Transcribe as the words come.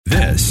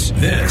This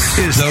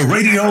is the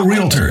Radio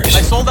Realtors.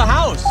 I sold the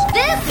house.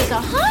 This is a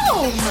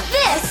home.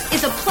 This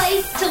is a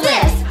place to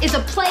live. This is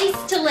a place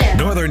to live.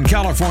 Northern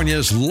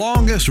California's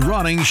longest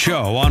running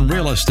show on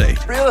real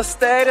estate. Real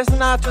estate is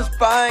not just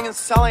buying and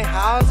selling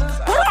houses.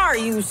 What are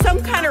you,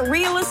 some kind of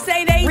real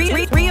estate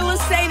agent? Real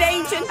estate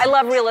agent? I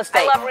love real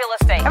estate.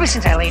 Ever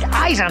since I laid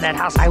eyes on that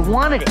house, I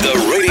wanted it. The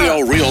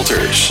Radio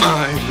Realtors.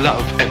 I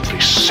love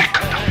every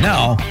second.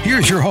 Now,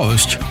 here's your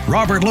host,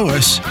 Robert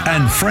Lewis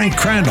and Frank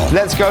Crandall.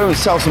 Let's go and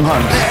sell some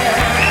homes.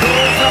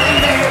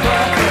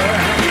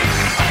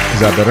 Is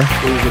that better?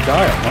 It was a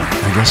dial, huh?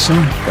 I guess so.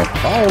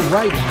 All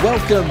right,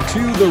 welcome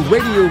to the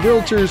Radio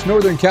Realtors,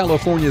 Northern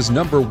California's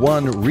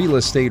 #1 real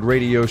estate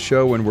radio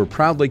show, and we're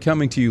proudly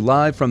coming to you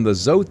live from the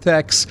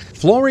Zotex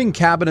Flooring,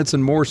 Cabinets,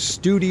 and More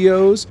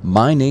studios.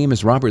 My name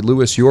is Robert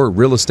Lewis, your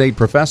real estate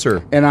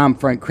professor. And I'm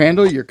Frank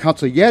Crandall, your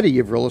consigliere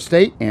of real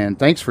estate, and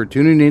thanks for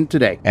tuning in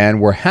today. And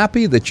we're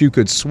happy that you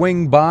could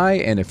swing by,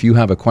 and if you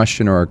have a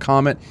question or a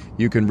comment,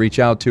 you can reach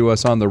out to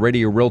us on the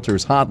Radio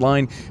Realtors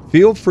hotline.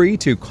 Feel free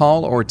to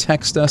call or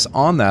text us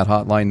on that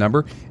hotline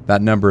number.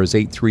 That number is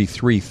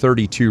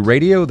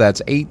 833-32-RADIO.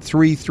 That's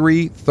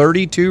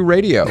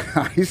 833-32-RADIO.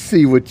 I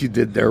see what you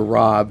did there,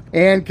 Rob.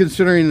 And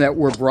considering that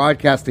we're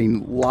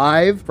broadcasting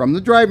live from the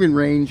driving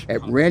range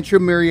at Rancho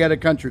Murrieta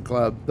Country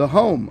Club, the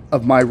home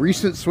of my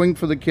recent Swing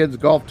for the Kids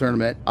golf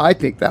tournament, I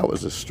think that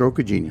was a stroke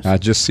of genius. I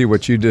just see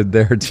what you did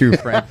there too,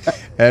 Frank.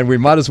 And we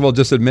might as well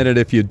just admit it.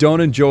 If you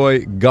don't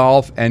enjoy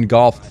golf and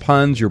golf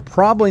puns, you're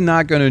probably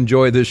not going to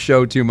enjoy this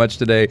show too much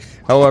today.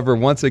 However,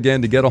 once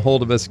again, to get a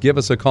hold of us, give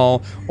us a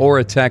call or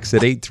a text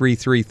at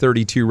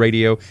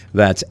 833-32-RADIO.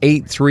 That's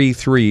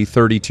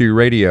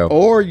 833-32-RADIO.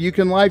 Or you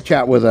can live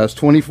chat with us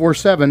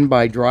 24/7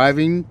 by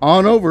driving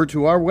on over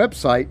to our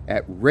website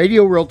at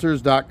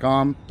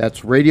radiorealtors.com. That's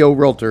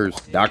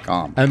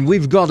radiorealtors.com. And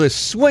we've got a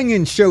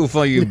swinging show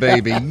for you,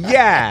 baby.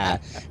 Yeah!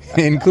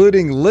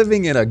 Including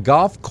living in a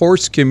golf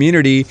course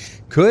community.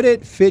 Could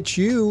it fit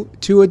you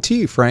to a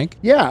T, Frank?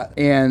 Yeah,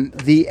 and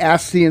the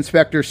Ask the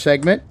Inspector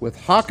segment with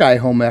Hawkeye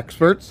Home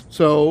Experts.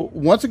 So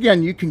once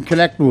again, you can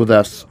connect with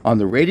us on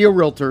the Radio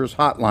Realtors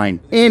hotline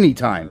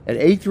anytime at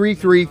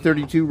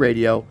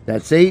 833-32-RADIO.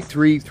 That's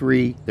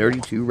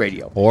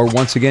 833-32-RADIO. Or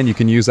once again, you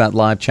can use that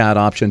live chat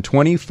option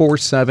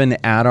 24/7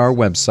 at our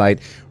website,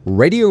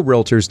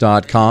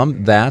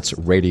 radiorealtors.com. That's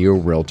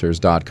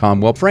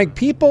radiorealtors.com. Well, Frank,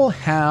 people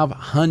have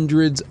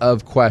hundreds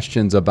of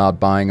questions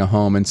about buying a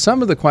home, and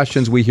some of the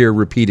questions we hear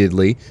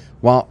repeatedly,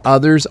 while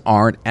others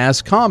aren't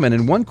as common.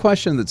 And one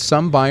question that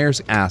some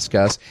buyers ask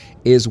us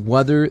is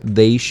whether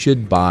they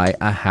should buy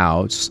a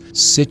house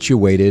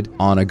situated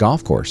on a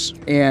golf course.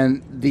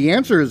 And the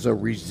answer is a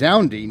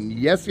resounding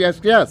yes,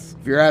 yes, yes,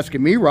 if you're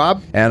asking me,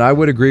 Rob. And I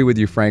would agree with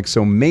you, Frank.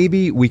 So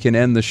maybe we can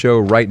end the show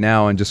right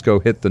now and just go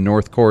hit the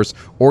North Course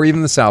or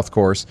even the South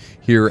Course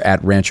here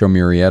at Rancho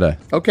Murrieta.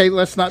 Okay,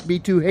 let's not be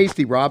too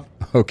hasty, Rob.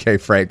 Okay,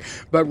 Frank.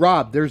 But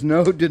Rob, there's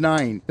no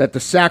denying that the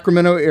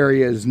Sacramento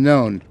area is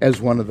known as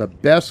one of the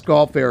best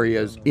golf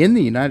areas in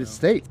the United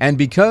States. And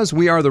because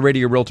we are the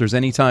Radio Realtors,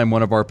 anytime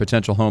one of our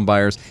potential home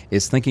buyers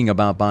is thinking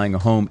about buying a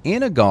home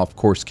in a golf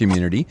course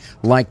community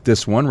like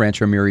this one,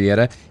 Rancho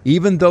Murrieta,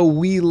 even though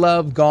we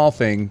love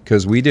golfing,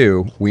 because we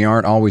do, we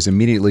aren't always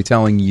immediately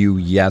telling you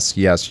yes,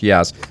 yes,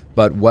 yes.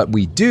 But what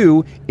we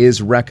do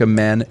is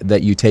recommend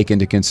that you take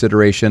into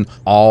consideration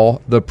all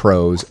the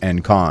pros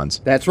and cons.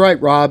 That's right,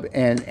 Rob.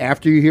 And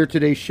after you hear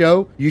today's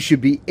show, you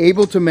should be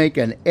able to make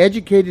an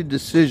educated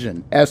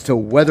decision as to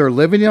whether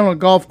living on a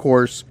golf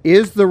course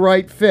is the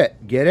right fit.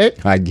 Get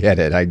it? I get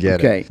it.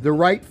 Okay, the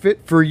right fit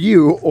for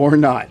you or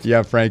not.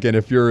 Yeah, Frank. And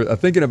if you're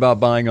thinking about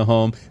buying a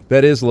home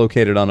that is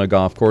located on a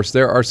golf course,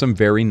 there are some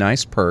very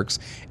nice perks.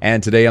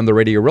 And today on the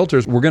Radio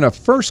Realtors, we're going to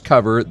first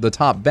cover the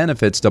top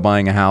benefits to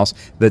buying a house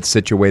that's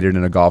situated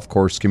in a golf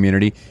course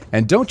community.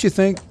 And don't you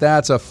think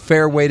that's a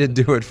fair way to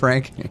do it,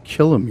 Frank? You're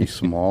killing me,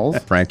 Smalls.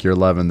 Frank, you're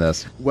loving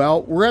this.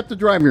 Well, we're at the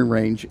driving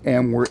range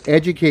and we're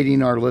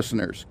educating our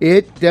listeners.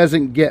 It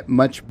doesn't get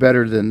much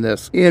better than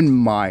this, in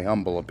my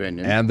humble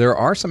opinion. And there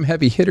are some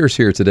heavy hitters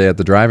here today at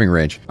the driving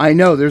range. I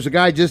know. There's a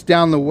guy just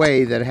down the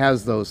way that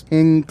has those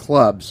ping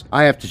clubs.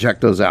 I have to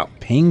check those out.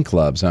 Ping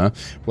clubs, huh?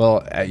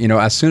 Well,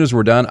 as soon as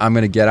we're done, I'm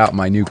going to get out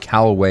my new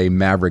Callaway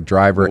Maverick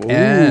driver.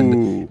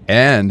 Ooh.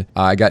 And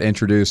I got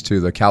introduced to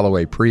the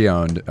Callaway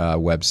pre-owned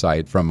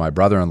website from my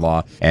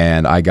brother-in-law,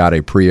 and I got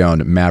a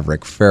pre-owned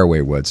Maverick fairway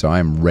wood, so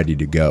I'm ready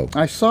to go.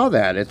 I saw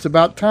that. It's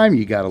about time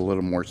you got a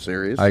little more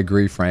serious. I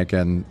agree, Frank,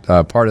 and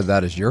part of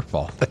that is your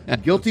fault.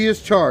 Guilty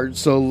as charged,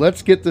 so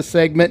let's get the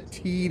segment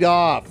teed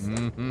off.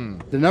 Mm-hmm.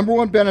 The number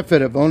one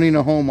benefit of owning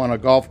a home on a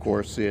golf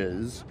course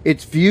is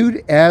it's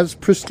viewed as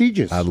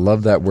prestigious. I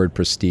love that word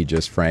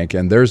prestigious, Frank,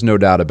 and there's no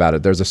doubt about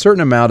it. There's a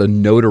certain amount of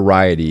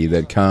notoriety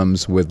that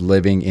comes with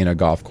living in a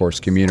golf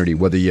course community,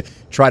 whether you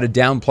try to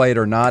downplay it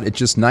or not. It's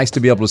just nice to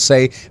be able to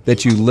say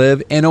that you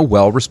live in a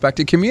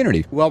well-respected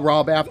community. Well,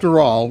 Rob, after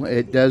all,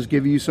 it does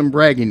give you some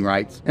bragging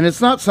rights, and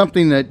it's not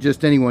something that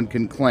just anyone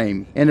can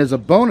claim. And as a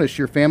bonus,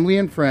 your family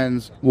and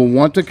friends will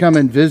want to come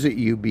and visit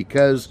you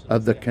because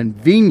of the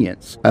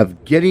convenience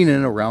of getting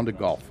in a round of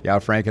golf. Yeah,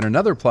 Frank, and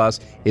another plus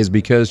is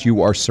because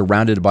you are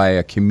surrounded by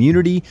a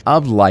community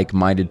of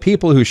like-minded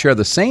people who share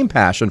the same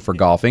passion for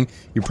golfing.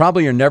 You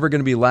probably are never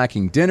going to be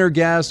lacking dinner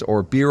guests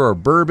or beer or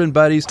bourbon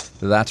buddies,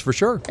 that's for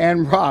sure.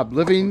 And Rob,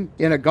 living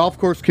in a golf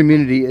course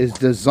community is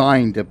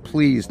designed to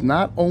please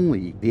not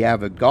only the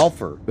avid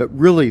golfer, but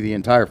really the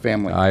entire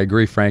family. I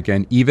agree, Frank,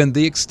 and even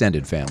the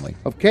extended family.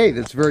 Okay,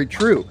 that's very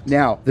true.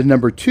 Now, the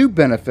number 2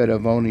 benefit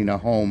of owning a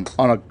home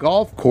on a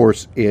golf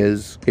course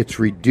is it's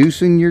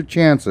reducing your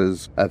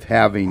chances of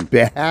having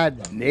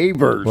bad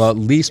neighbors. Well, at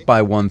least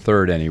by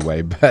 1/3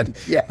 anyway. But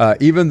Yeah.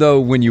 Even though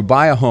when you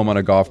buy a home on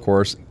a golf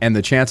course and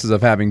the chances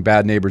of having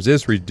bad neighbors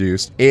is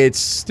reduced, it's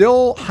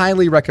still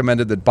highly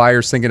recommended that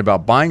buyers thinking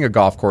about buying a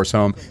golf course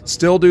home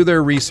still do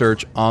their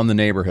research on the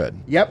neighborhood.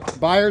 Yep,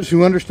 buyers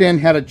who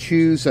understand how to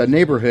choose a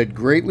neighborhood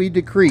greatly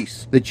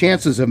decrease the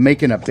chances of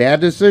making a bad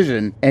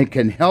decision and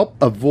can help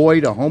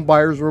avoid a home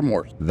buyer's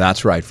remorse.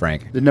 That's right,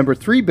 Frank. The number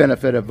 3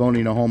 benefit of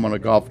owning a home on a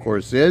golf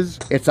course is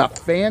it's a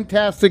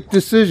fantastic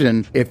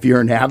decision if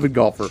you're an avid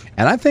golfer.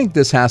 And I think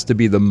this has to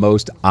be the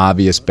most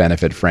obvious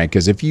benefit, Frank,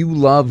 because if you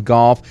love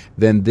golf,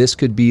 then this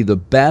could be the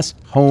best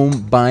home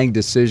buying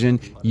decision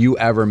you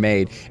ever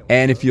made.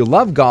 And if you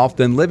love golf,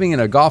 then living in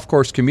a golf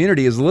course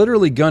community is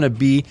literally going to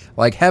be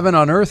like heaven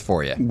on earth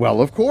for you.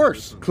 Well, of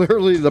course.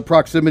 Clearly, the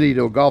proximity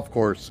to a golf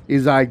course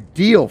is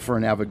ideal for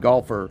an avid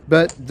golfer,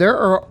 but there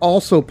are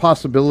also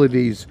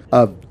possibilities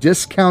of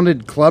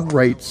discounted club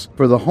rates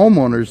for the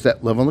homeowners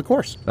that live on the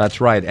course.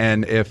 That's right.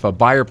 And if a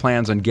buyer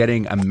plans on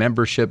getting a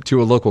membership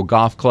to a local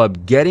golf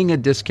club, getting a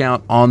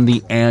discount on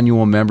the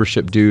annual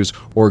membership dues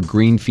or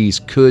green fees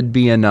could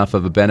be enough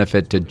of a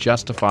benefit to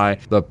justify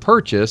the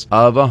purchase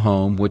of a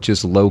home which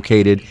is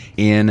located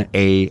in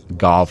a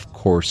golf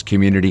course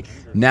community.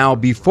 Now,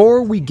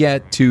 before we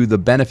get to the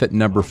benefit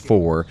number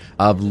 4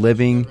 of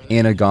living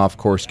in a golf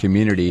course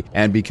community,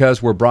 and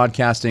because we're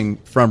broadcasting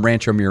from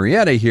Rancho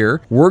Murrieta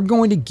here, we're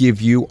going to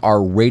give you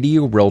our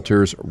Radio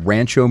Realtors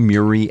Rancho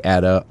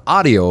Murrieta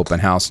Audio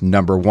Open House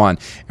number 1.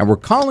 And we're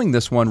calling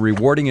this one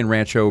Rewarding in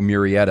Rancho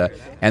Murrieta.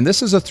 And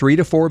this is a 3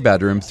 to 4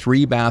 bedroom,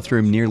 3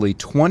 bathroom, nearly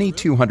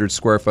 2,200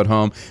 square foot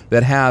home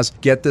that has,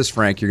 get this,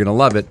 Frank, you're going to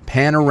love it,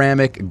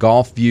 panoramic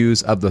golf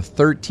views of the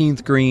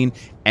 13th green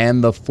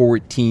and the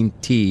 14th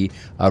tee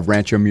of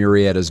Rancho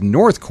Murrieta's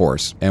North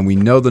Course. And we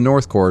know the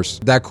North Course,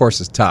 that course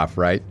is tough,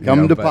 right?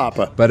 Come to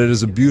Papa. But it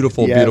is a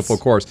beautiful, Yes. beautiful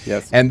course.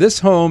 Yes. And this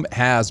home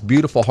has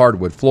beautiful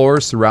hardwood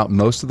floors throughout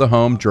most of the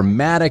home,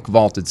 dramatic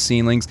vaulted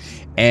ceilings,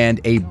 and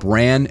a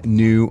brand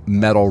new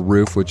metal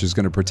roof, which is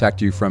going to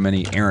protect you from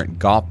any errant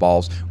golf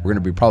balls. We're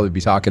going to probably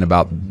be talking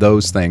about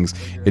those things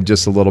in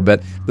just a little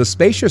bit. The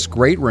spacious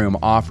great room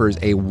offers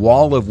a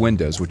wall of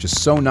windows, which is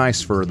so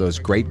nice for those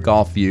great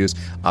golf views,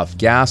 a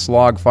gas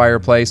log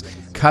fireplace,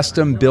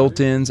 custom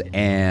built-ins,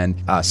 and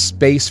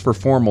space for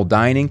formal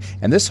dining.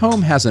 And this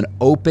home has an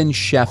open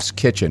chef's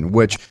kitchen,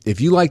 which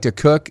if you like to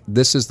cook,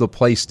 this is the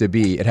place to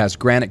be. It has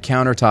granite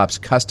countertops,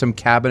 custom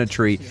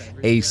cabinetry,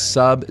 a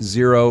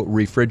sub-zero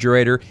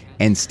refrigerator,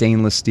 and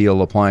stainless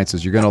steel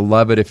appliances. You're going to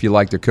love it if you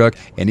like to cook,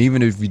 and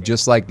even if you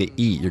just like to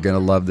eat, you're going to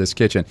love this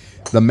kitchen.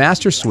 The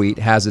master suite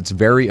has its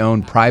very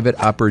own private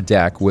upper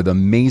deck with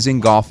amazing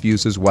golf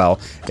views as well.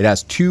 It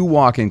has 2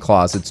 walk-in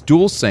closets,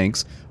 dual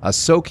sinks, a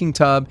soaking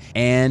tub,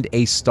 and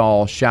a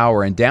stall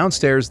shower. And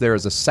downstairs there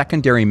is a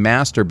secondary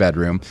master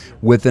bedroom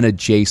with an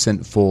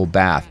adjacent full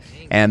bath.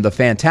 And the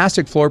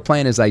fantastic floor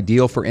plan is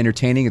ideal for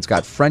entertaining. It's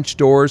got French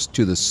doors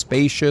to the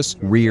spacious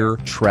rear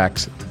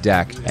Trex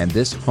deck. And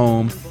this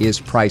home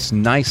is priced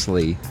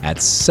nicely at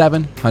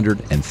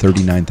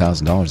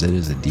 $739,000. It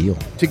is a deal.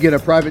 To get a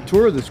private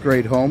tour of this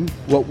great home,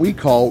 what we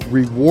call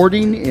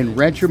Rewarding in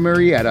Rancho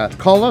Murrieta,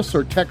 call us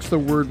or text the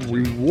word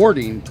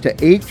rewarding to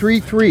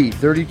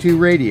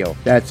 833-32-RADIO.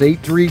 That's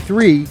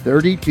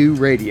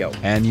 833-32-RADIO.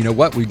 And you know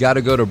what? We got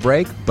to go to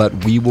break, but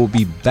we will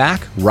be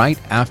back right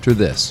after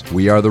this.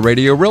 We are the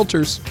Radio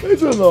Realtors.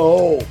 It's in the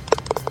hole.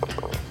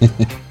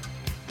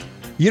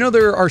 You know,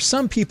 there are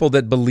some people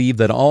that believe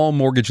that all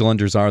mortgage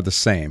lenders are the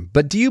same.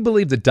 But do you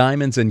believe that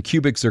diamonds and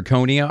cubic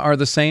zirconia are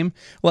the same?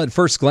 Well, at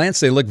first glance,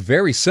 they look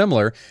very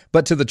similar.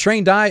 But to the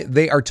trained eye,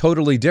 they are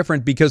totally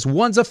different because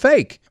one's a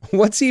fake.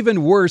 What's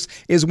even worse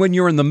is when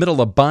you're in the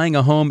middle of buying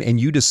a home and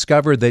you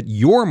discover that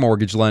your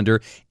mortgage lender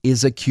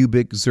is a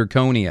cubic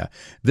zirconia.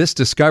 This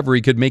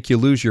discovery could make you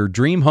lose your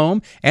dream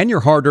home and your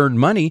hard-earned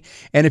money.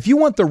 And if you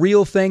want the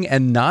real thing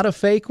and not a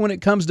fake when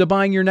it comes to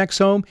buying your next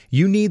home,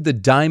 you need the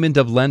diamond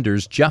of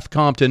lenders, Jeff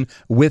Combs Compton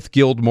with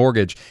Guild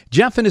Mortgage.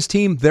 Jeff and his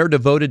team, they're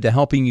devoted to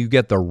helping you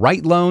get the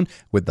right loan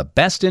with the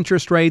best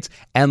interest rates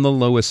and the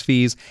lowest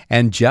fees.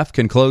 And Jeff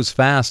can close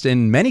fast,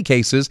 in many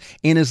cases,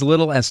 in as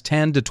little as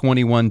 10 to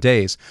 21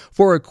 days.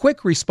 For a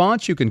quick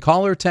response, you can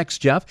call or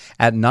text Jeff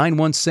at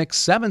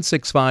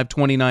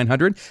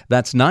 916-765-2900.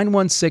 That's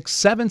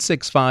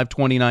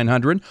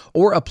 916-765-2900.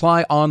 Or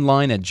apply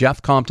online at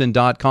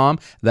jeffcompton.com.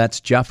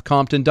 That's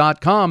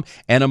jeffcompton.com.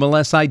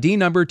 NMLS ID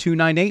number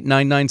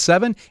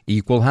 298997.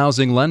 Equal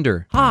housing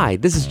lender. Hi,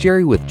 this is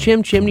Jerry with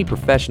Chim Chimney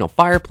Professional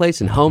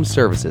Fireplace and Home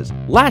Services.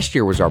 Last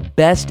year was our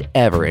best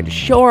ever, and to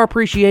show our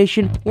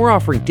appreciation, we're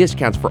offering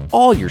discounts for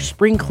all your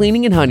spring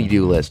cleaning and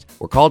honeydew list.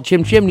 We're called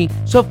Chim Chimney,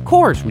 so of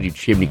course we do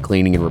chimney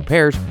cleaning and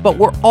repairs, but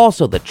we're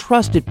also the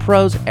trusted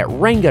pros at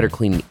rain gutter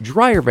cleaning,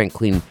 dryer vent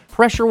cleaning,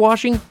 pressure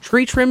washing,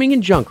 tree trimming,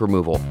 and junk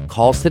removal.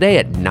 Call us today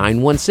at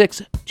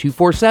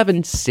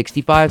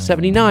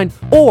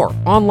 916-247-6579 or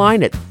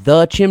online at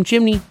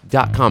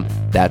thechimchimney.com.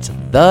 That's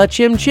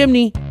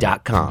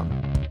thechimchimney.com.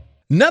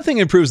 Nothing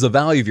improves the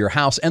value of your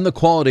house and the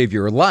quality of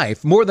your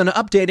life more than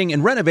updating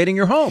and renovating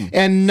your home.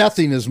 And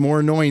nothing is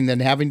more annoying than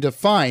having to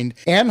find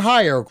and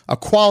hire a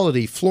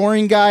quality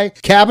flooring guy,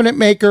 cabinet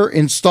maker,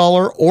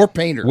 installer, or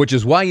painter. Which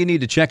is why you need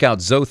to check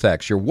out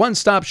Zothex, your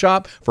one-stop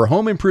shop for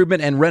home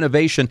improvement and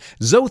renovation.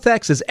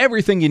 Zothex is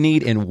everything you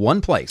need in one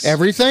place.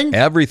 Everything?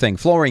 Everything.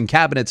 Flooring,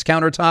 cabinets,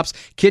 countertops,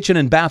 kitchen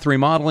and bath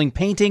remodeling,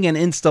 painting and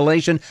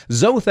installation.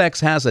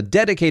 Zothex has a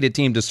dedicated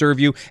team to serve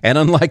you. And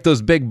unlike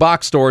those big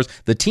box stores,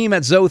 the team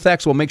at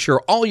Zothex will make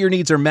sure all your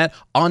needs are met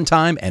on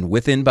time and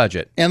within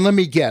budget. And let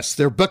me guess,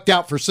 they're booked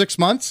out for 6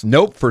 months?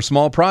 Nope. For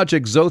small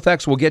projects,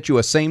 Zothex will get you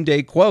a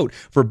same-day quote.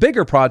 For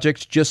bigger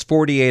projects, just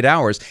 48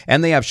 hours.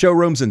 And they have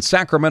showrooms in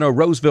Sacramento,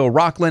 Roseville,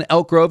 Rockland,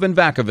 Elk Grove, and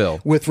Vacaville.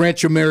 With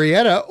Rancho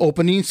Marietta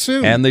opening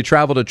soon. And they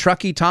travel to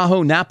Truckee,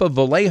 Tahoe, Napa,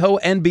 Vallejo,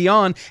 and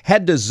beyond.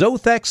 Head to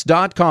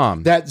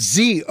Zothex.com. That's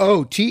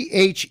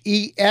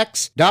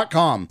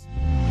ZOTHEX.com.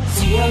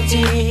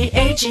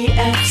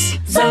 ZOTHEX,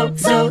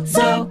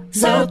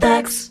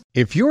 Zothex.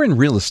 If you're in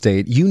real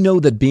estate, you know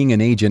that being an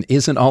agent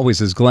isn't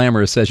always as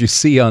glamorous as you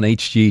see on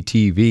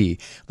HGTV.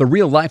 The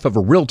real life of a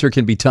realtor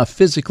can be tough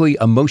physically,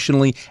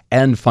 emotionally,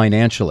 and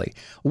financially.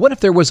 What if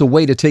there was a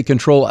way to take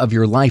control of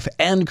your life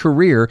and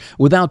career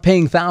without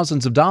paying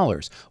thousands of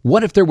dollars?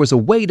 What if there was a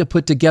way to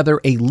put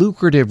together a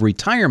lucrative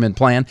retirement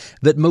plan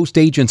that most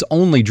agents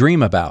only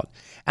dream about?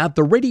 At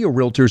the Radio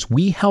Realtors,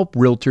 we help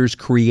realtors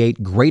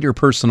create greater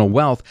personal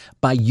wealth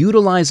by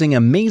utilizing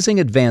amazing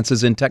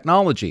advances in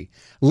technology.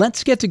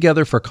 Let's get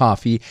together for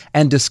coffee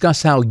and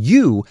discuss how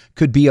you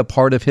could be a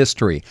part of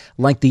history,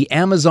 like the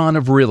Amazon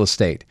of real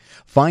estate.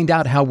 Find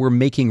out how we're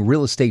making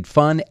real estate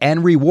fun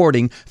and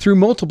rewarding through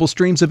multiple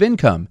streams of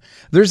income.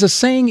 There's a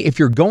saying, if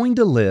you're going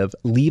to live,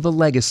 leave a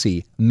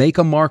legacy, make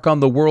a mark on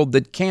the world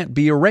that can't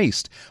be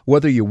erased.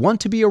 Whether you want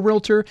to be a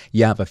realtor,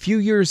 you have a few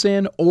years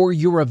in, or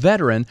you're a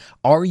veteran,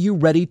 are you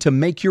ready to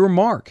make your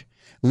mark?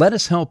 Let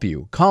us help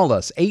you. Call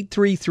us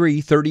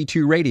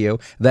 833-32-RADIO.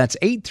 That's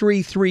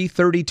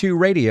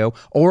 833-32-RADIO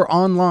or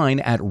online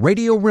at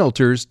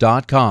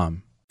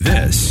radiorealtors.com.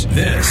 This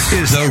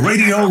is the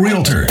Radio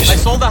Realtors. I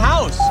sold the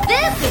house.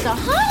 This is a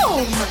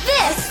home.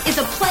 This is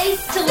a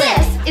place to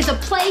live. This is a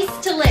place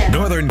to live.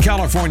 Northern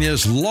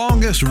California's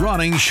longest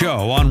running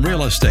show on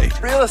real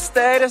estate. Real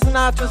estate is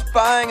not just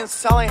buying and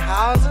selling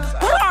houses.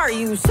 What are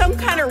you, some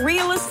kind of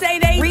real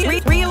estate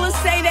agent? Real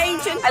estate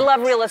agent? I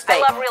love real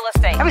estate.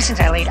 Ever since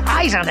I laid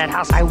eyes on that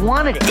house, I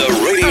wanted it. The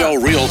Radio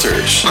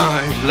Realtors.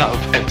 I love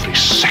every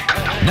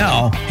second.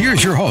 Now,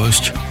 here's your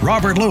host,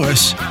 Robert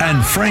Lewis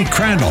and Frank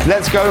Crandall.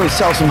 Let's go and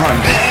sell some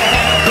homes.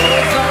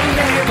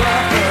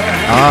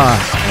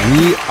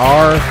 We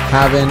are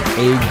having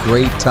a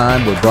great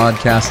time. We're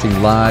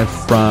broadcasting live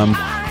from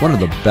one of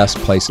the best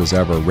places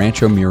ever,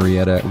 Rancho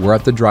Marietta. We're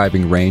at the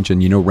driving range,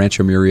 and you know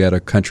Rancho Marietta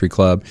Country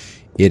Club.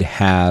 It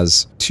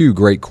has 2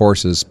 great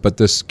courses, but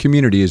this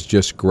community is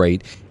just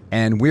great.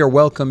 And we are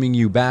welcoming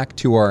you back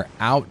to our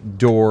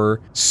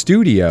outdoor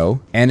studio.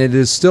 And it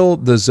is still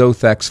the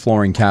Zothex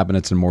Flooring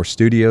Cabinets and More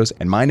Studios.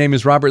 And my name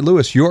is Robert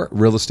Lewis, your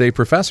real estate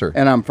professor.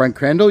 And I'm Frank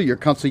Crandall, your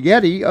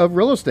consigliere of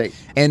real estate.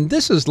 And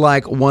this is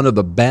like one of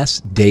the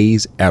best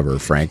days ever,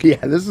 Frank. Yeah,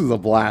 this is a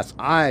blast.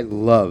 I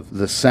love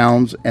the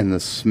sounds and the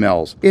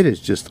smells. It is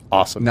just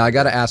awesome. Now, I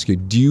got to ask you,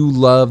 do you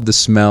love the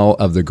smell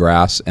of the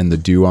grass and the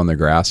dew on the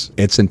grass?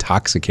 It's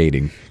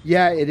intoxicating.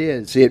 Yeah, it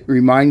is. It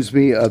reminds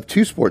me of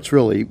 2 sports,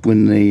 really.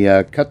 When they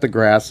cut the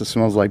grass, it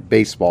smells like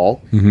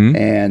baseball. Mm-hmm.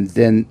 And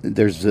then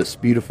there's this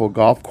beautiful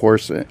golf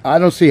course. I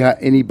don't see how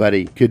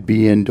anybody could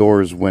be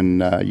indoors when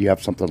you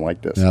have something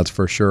like this. That's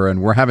for sure.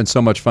 And we're having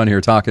so much fun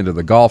here talking to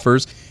the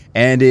golfers.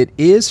 And it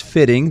is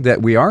fitting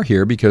that we are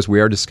here because we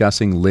are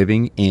discussing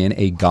living in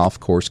a golf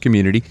course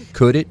community.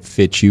 Could it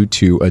fit you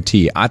to a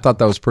T? I thought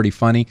that was pretty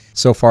funny.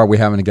 So far, we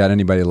haven't got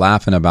anybody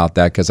laughing about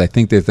that because I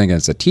think they're thinking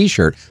it's a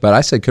T-shirt. But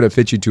I said, could it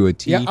fit you to a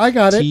T? Yeah, I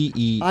got it.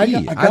 T-E-E. I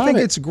think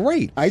it. it's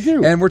great. I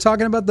do. And we're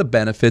talking about the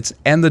benefits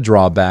and the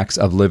drawbacks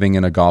of living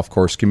in a golf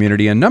course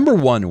community. And number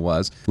one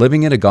was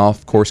living in a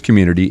golf course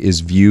community is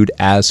viewed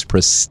as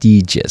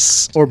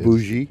prestigious. Or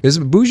bougie. Is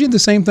bougie the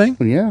same thing?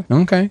 Yeah.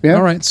 Okay. Yeah.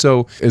 All right.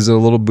 So is it a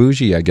little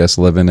bougie, I guess,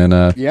 living in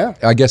a... Yeah.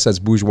 I guess that's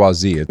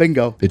bourgeoisie.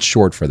 Bingo. It's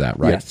short for that,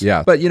 right? Yes.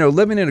 Yeah. But,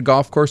 living in a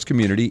golf course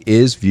community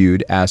is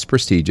viewed as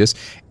prestigious,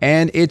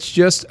 and it's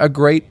just a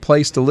great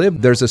place to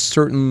live. There's a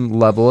certain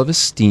level of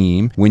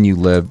esteem when you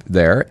live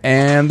there,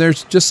 and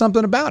there's just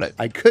something about it.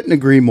 I couldn't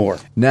agree more.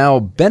 Now,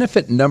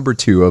 benefit number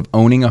 2 of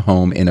owning a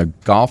home in a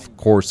golf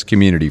course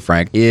community,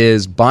 Frank,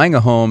 is buying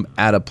a home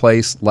at a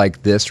place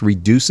like this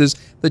reduces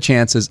the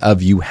chances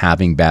of you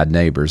having bad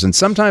neighbors. And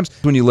sometimes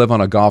when you live on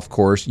a golf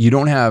course, you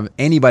don't have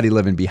anybody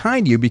living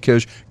behind you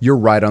because you're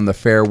right on the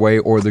fairway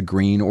or the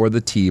green or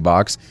the tee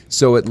box.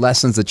 So it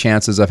lessens the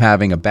chances of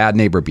having a bad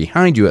neighbor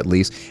behind you at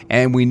least.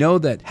 And we know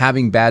that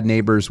having bad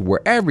neighbors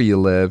wherever you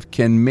live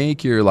can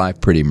make your life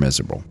pretty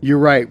miserable. You're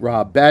right,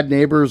 Rob. Bad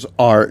neighbors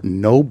are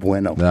no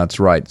bueno. That's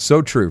right.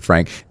 So true,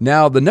 Frank.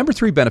 Now, the number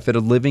 3 benefit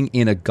of living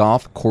in a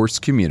golf course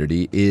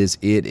community is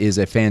it is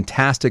a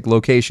fantastic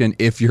location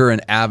if you're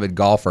an avid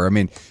golfer. I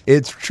mean,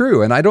 it's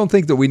true. And I don't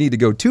think that we need to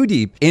go too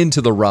deep into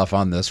the rough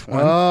on this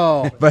one.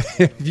 Oh. But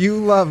if you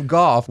love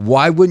golf,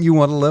 why wouldn't you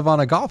want to live on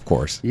a golf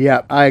course?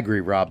 Yeah, I agree,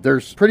 Rob.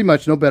 There's pretty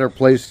much no better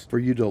place for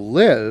you to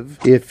live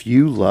if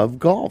you love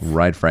golf.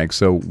 Right, Frank.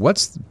 So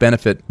what's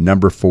benefit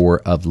number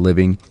 4 of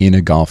living in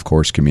a golf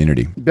course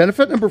community?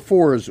 Benefit number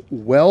 4 is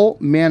well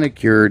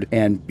manicured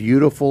and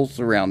beautiful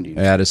surroundings.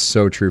 That is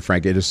so true,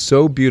 Frank. It is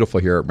so beautiful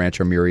here at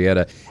Rancho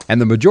Murrieta.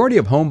 And the majority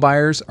of home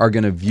buyers are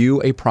going to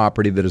view a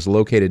property that is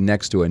located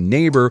next to a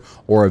neighbor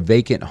or a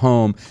vacant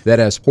home that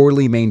has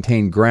poorly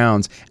maintained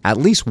grounds at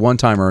least one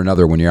time or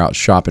another when you're out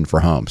shopping for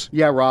homes.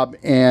 Yeah, Rob,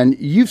 and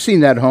you've seen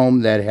that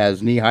home that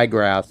has knee-high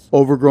grass,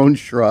 overgrown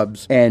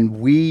shrubs, and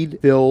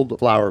weed-filled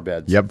flower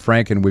beds. Yep,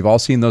 Frank, and we've all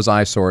seen those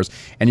eyesores,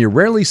 and you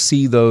rarely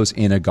see those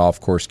in a golf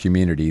course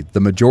community. The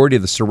majority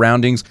of the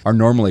surroundings are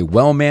normally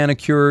well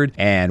manicured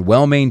and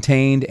well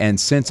maintained, and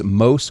since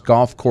most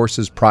golf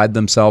courses pride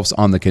themselves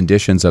on the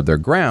conditions of their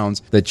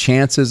grounds, the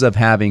chances of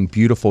having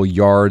beautiful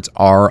yards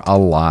are a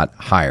lot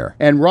higher.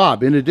 And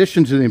Rob, in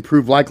addition to the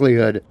improved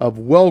likelihood of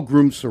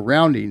well-groomed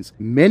surroundings,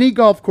 many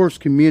golf course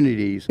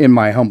communities, in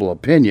my humble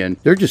opinion,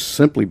 they're just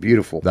simply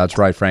beautiful. That's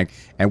right, Frank.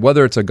 And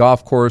whether it's a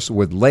golf course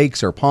with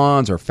lakes or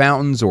ponds or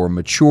fountains or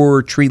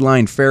mature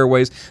tree-lined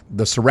fairways,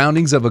 the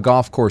surroundings of a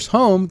golf course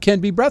home can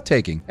be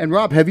breathtaking. And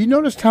Rob, have you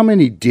noticed how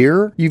many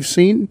deer you've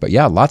seen? But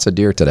yeah, lots of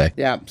deer today.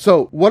 Yeah.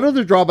 So what are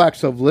the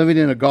drawbacks of living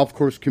in a golf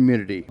course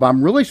community?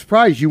 I'm really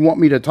surprised you want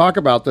me to talk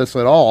about this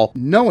at all,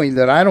 knowing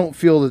that I don't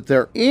feel that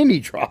there are any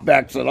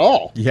drawbacks at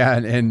all. Yeah,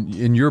 and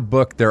in your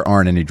book, there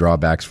aren't any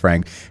drawbacks,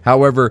 Frank.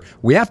 However,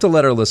 we have to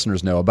let our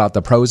listeners know about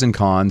the pros and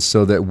cons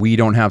so that we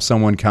don't have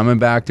someone coming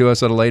back to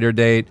us at a later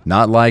date,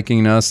 not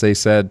liking us. They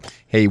said,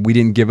 hey, we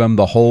didn't give them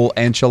the whole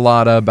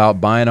enchilada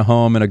about buying a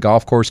home in a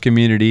golf course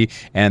community,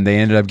 and they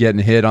ended up getting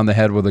hit on the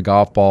head with a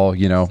golf ball,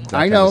 that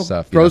I kind know. of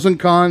stuff. Pros and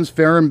cons,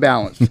 fair and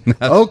balanced.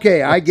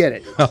 Okay, I get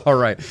it. All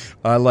right.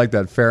 I like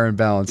that, fair and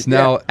balanced.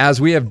 Now,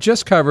 as we have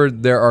just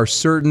covered, there are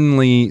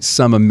certainly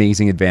some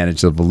amazing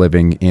advantages of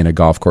living in a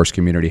golf course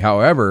community.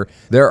 However,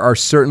 there are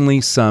certainly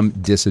some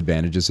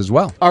disadvantages as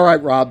well. All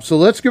right, Rob. So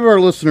let's give our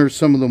listeners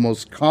some of the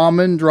most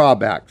common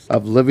drawbacks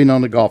of living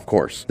on a golf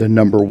course. The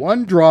number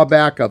 1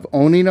 drawback of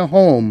owning a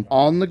home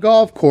on the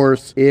golf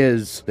course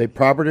is, they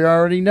probably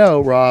already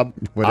know, Rob,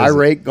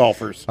 irate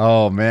golfers.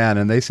 Oh, man.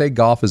 And they say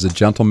golf is a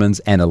gentleman's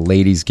and a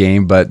ladies'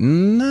 game, but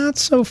not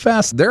so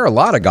fast. There are a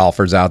lot of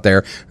golfers out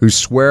there who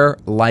swear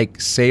like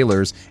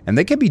sailors, and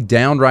they can be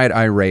downright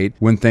irate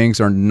when things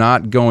are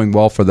not going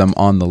well for them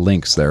on the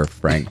links there,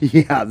 Frank.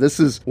 Yeah, this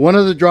is one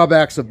of the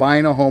drawbacks of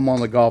buying a home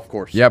on the golf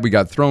course. Yeah, we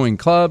got throwing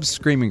clubs,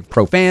 screaming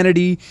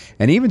profanity,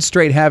 and even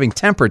straight having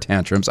temper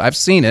tantrums. I've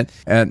seen it,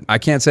 and I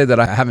can't say that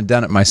I haven't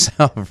done it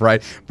myself,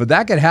 right? But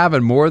that could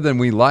happen more than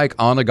we like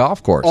on a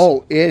golf course.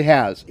 Oh, it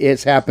has.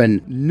 It's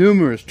happened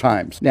numerous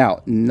times.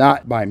 Now,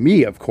 not by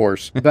me, of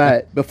course,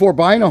 but before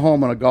buying a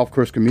home on a golf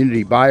course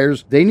community,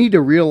 buyers, they need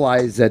to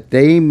realize that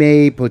they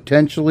may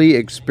potentially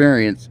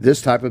experience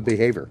this type of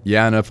behavior.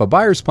 Yeah, and if a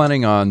buyer's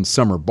planning on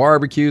summer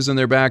barbecues in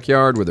their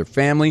backyard with their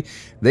family,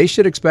 they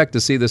should expect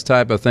to see this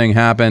type of thing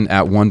happen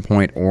at one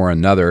point or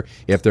another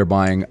if they're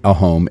buying a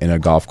home in a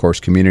golf course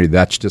community.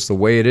 That's just the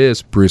way it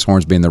is. Bruce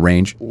Hornsby in the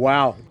Range.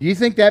 Wow. Do you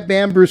think that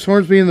band Bruce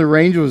Hornsby in the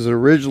Range was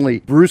originally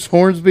Bruce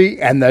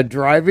Hornsby and the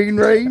Driving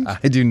Range?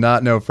 I do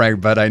not know,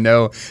 Frank, but I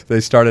know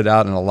they started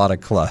out in a lot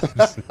of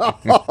clubs.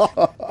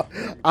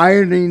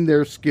 Ironing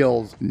their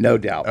skills, no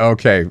doubt.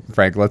 Okay,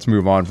 Frank, let's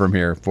move on from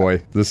here.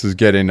 Boy, this is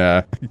getting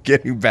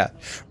bad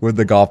with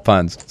the golf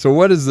puns. So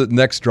what is the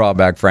next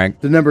drawback,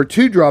 Frank? The number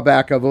 2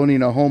 drawback of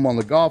owning a home on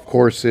the golf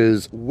course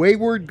is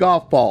wayward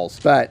golf balls,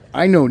 but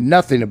I know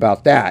nothing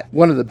about that.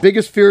 One of the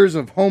biggest fears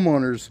of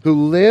homeowners who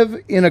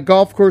live in a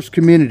golf course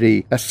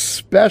community,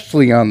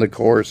 especially on the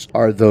course,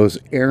 are those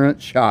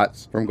errant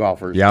shots from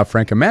golfers. Yeah,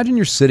 Frank, imagine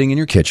you're sitting in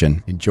your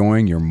kitchen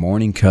enjoying your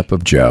morning cup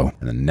of joe,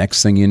 and the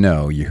next thing you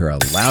know, you hear a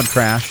loud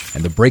crash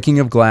and the breaking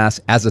of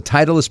glass as a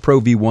Titleist Pro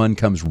V1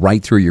 comes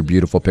right through your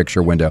beautiful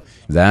picture window.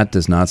 That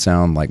does not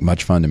sound like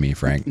much fun to me,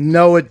 Frank.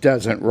 No, it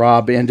doesn't,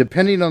 Rob. And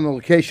depending on the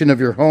location of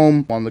your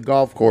home on the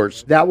golf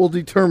course, that will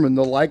determine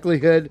the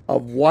likelihood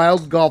of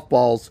wild golf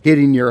balls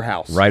hitting your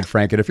house. Right,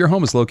 Frank. And if your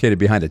home is located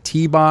behind a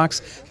tee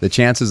box, the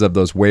chances of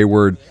those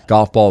wayward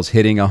golf balls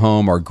hitting a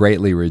home are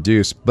greatly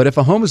reduced. But if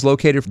a home is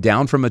located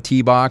down from a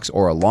tee box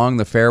or along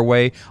the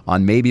fairway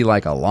on maybe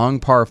like a long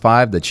par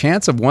 5, the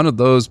chance of one of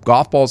those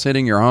golf balls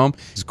hitting your home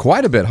is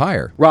quite a bit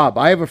higher. Rob,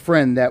 I have a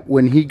friend that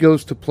when he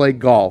goes to play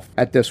golf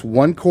at this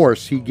one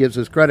course, he gives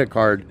his credit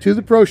card to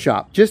the pro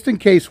shop just in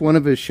case one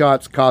of his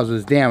shots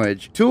causes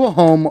damage to a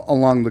home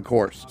along the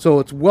course. So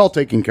it's well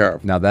taken care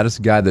of. Now, that is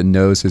a guy that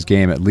knows his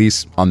game, at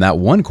least on that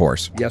one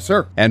course. Yes,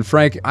 sir. And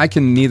Frank, I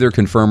can neither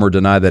confirm or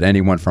deny that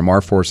anyone from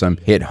our foursome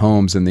hit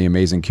homes in the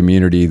amazing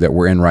community that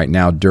we're in right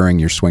now during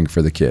your swing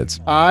for the kids.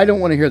 I don't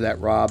want to hear that,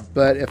 Rob,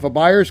 but if a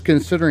buyer is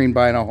considering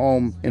buying a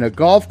home in a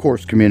golf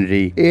course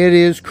community, it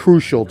is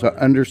crucial to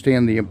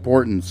understand the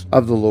importance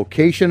of the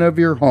location of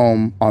your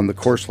home on the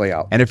course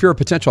layout. And if you're a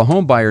potential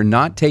home buyer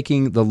not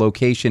taking the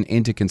location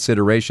into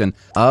consideration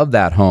of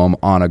that home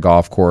on a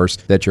golf course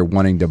that you're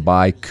wanting to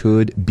buy,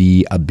 could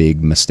be a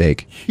big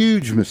mistake.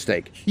 Huge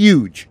mistake.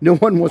 Huge. No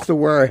one wants to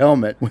wear a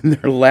helmet when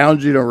they're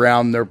lounging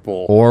around their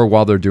pool. Or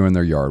while they're doing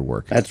their yard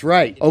work. That's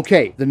right.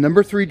 Okay, the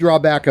number 3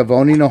 drawback of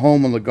owning a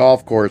home on the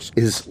golf course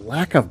is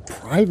lack of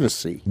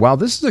privacy. Well,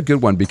 this is a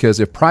good one because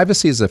if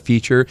privacy is a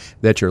feature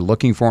that you're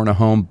looking for in a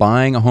home,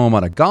 buying a home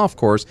on a golf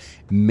course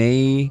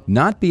may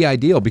not be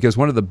ideal because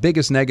one of the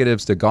biggest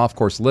negatives to golf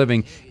course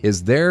living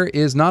is there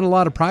is not a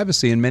lot of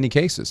privacy in many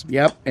cases.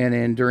 Yep,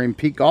 and during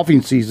peak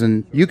golfing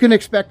season, you can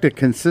expect a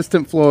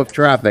consistent flow of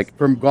traffic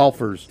from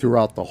golfers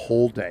throughout the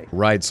whole day.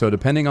 Right, so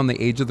depending on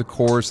the age of the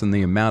course and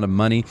the amount of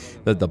money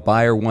that the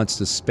buyer wants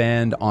to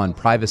spend on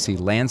privacy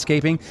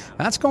landscaping,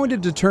 that's going to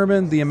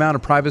determine the amount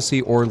of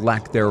privacy or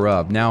lack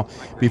thereof. Now,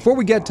 before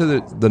we get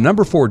to the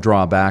number 4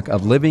 drawback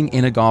of living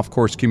in a golf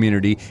course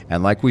community,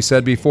 and like we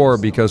said before,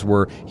 because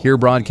we're here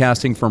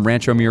broadcasting from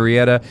Rancho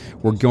Murrieta,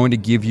 we're going to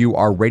give you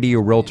our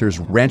Radio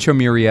Realtors Rancho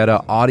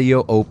Murrieta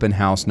Audio Open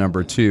House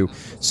number 2.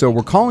 So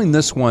we're calling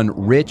this one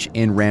Rich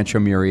in Rancho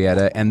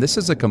Murrieta, and this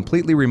is a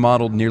completely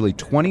remodeled, nearly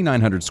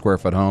 2,900 square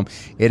foot home.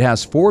 It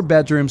has 4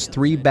 bedrooms,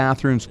 3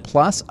 bathrooms,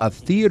 plus a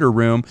theater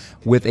room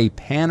with a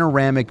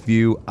panoramic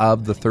view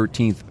of the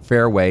 13th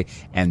fairway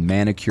and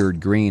manicured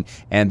green.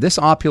 And this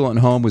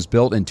opulent home was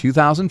built in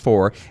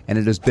 2004, and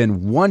it has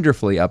been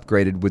wonderfully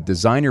upgraded with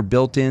designer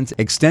built-ins,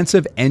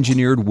 extensive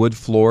engineered wood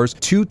floors,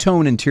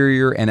 2-tone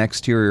interior and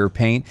exterior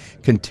paint,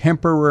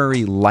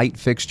 contemporary light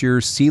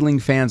fixtures, ceiling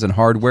fans, and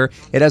hardware.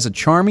 It has a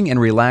charming and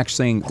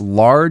relaxing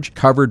large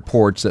covered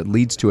porch that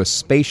leads to a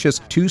spacious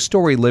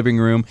 2-story living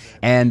room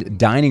and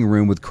dining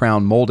room with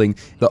crown molding.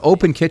 The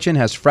open kitchen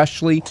has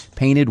freshly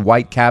painted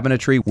white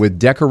cabinetry with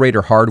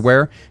decorator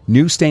hardware,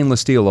 new stainless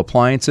steel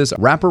appliances,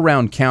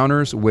 wraparound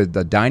counters with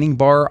a dining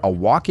bar, a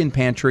walk-in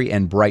pantry,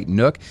 and bright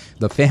nook.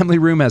 The family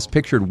room has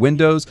pictured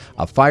windows,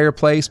 a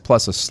fireplace,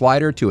 plus a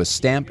slider to a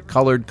stamped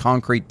colored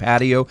concrete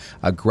patio,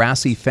 a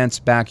grassy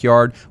fenced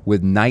backyard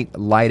with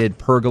night-lighted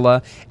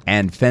pergola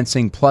and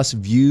fencing, plus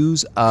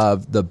views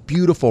of the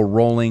beautiful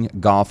rolling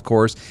golf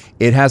course.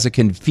 It has a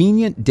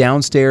convenient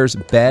downstairs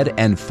bed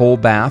and full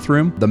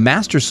bathroom. The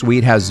master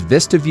suite has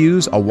vista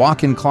views, a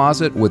walk-in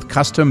closet with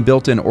custom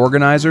built-in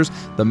organizers.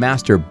 The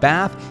master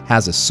bath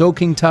has a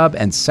soaking tub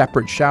and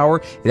separate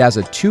shower. It has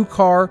a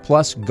 2-car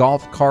plus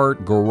golf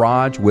cart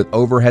garage with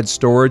overhead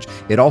storage.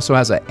 It also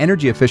has an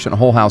energy-efficient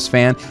whole house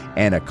fan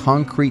and a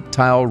concrete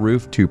tile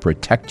roof to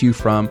protect you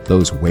from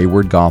those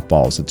wayward golf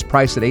balls. It's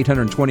priced at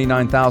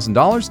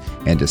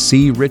 $829,000. And to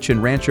see Rich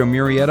in Rancho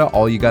Murrieta,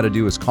 all you got to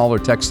do is call or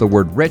text the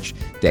word Rich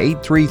to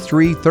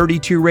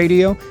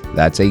 833-32-RADIO.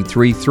 That's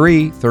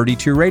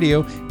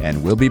 833-32-RADIO.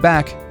 And we'll be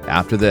back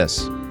after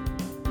this.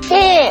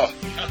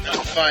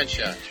 Fine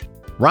shot.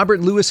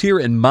 Robert Lewis here,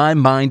 and my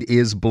mind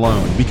is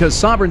blown because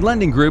Sovereign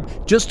Lending Group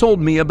just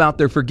told me about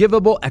their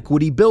forgivable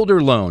equity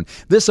builder loan.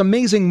 This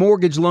amazing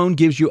mortgage loan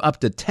gives you up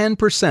to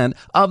 10%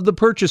 of the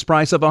purchase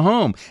price of a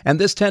home, and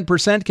this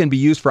 10% can be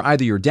used for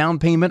either your down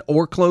payment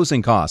or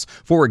closing costs.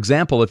 For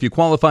example, if you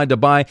qualified to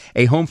buy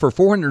a home for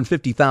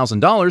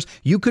 $450,000,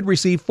 you could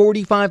receive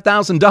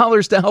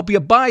 $45,000 to help you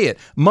buy it.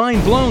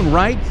 Mind blown,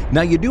 right?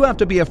 Now, you do have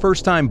to be a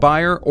first-time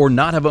buyer or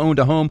not have owned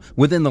a home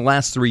within the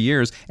last 3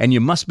 years, and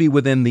you must be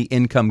within the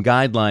income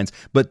guidelines guidelines,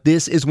 but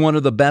this is one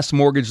of the best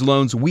mortgage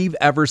loans we've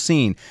ever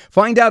seen.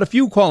 Find out if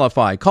you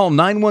qualify. Call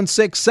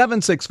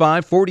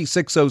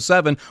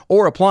 916-765-4607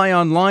 or apply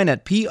online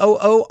at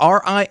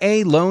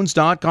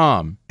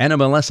POORIAloans.com.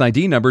 NMLS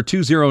ID number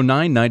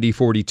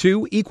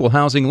 2099042, Equal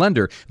Housing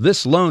Lender.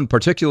 This loan,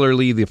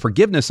 particularly the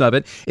forgiveness of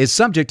it, is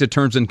subject to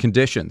terms and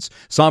conditions.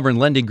 Sovereign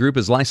Lending Group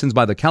is licensed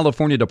by the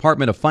California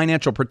Department of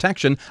Financial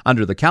Protection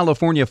under the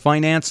California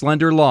Finance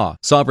Lender Law.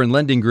 Sovereign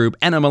Lending Group,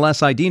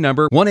 NMLS ID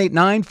number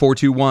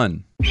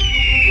 189421.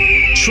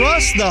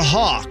 Trust the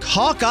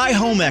Hawkeye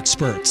Home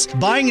Experts.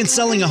 Buying and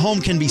selling a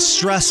home can be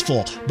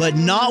stressful, but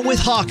not with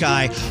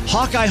Hawkeye.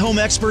 Hawkeye Home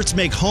Experts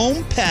make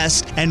home,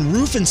 pest, and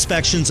roof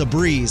inspections a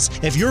breeze.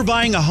 If you're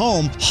buying a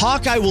home,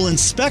 Hawkeye will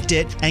inspect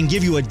it and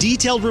give you a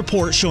detailed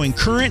report showing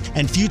current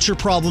and future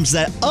problems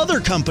that other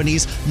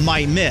companies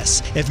might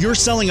miss. If you're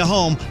selling a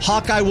home,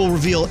 Hawkeye will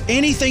reveal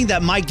anything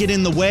that might get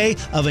in the way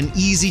of an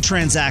easy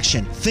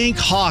transaction. Think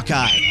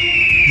Hawkeye,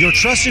 your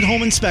trusted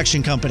home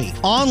inspection company.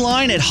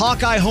 Online at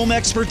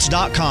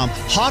HawkeyeHomeExperts.com.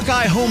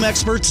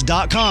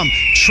 HawkeyeHomeExperts.com.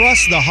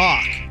 Trust the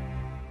Hawk.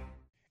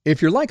 If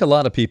you're like a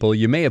lot of people,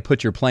 you may have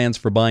put your plans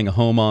for buying a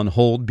home on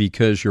hold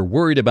because you're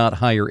worried about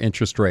higher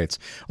interest rates.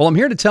 Well, I'm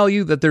here to tell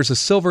you that there's a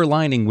silver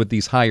lining with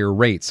these higher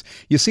rates.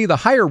 You see, the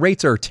higher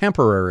rates are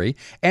temporary,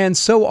 and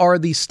so are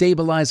the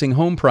stabilizing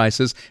home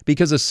prices,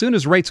 because as soon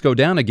as rates go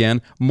down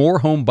again, more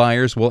home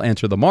buyers will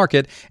enter the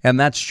market, and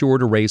that's sure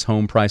to raise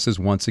home prices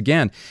once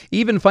again.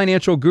 Even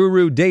financial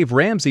guru Dave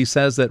Ramsey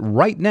says that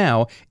right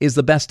now is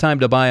the best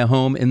time to buy a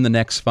home in the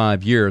next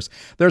 5 years.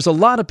 There's a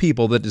lot of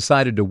people that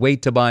decided to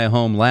wait to buy a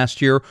home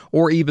last year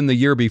or even the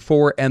year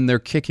before, and they're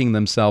kicking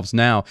themselves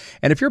now.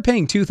 And if you're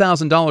paying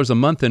 $2,000 a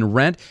month in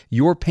rent,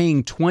 you're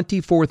paying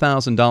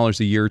 $24,000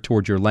 a year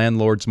toward your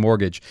landlord's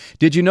mortgage.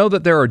 Did you know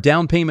that there are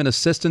down payment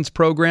assistance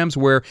programs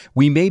where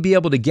we may be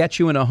able to get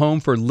you in a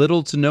home for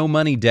little to no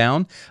money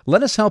down?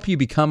 Let us help you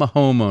become a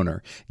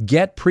homeowner.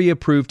 Get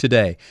pre-approved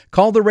today.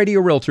 Call the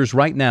Radio Realtors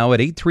right now at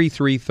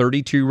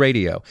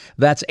 833-32-RADIO.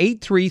 That's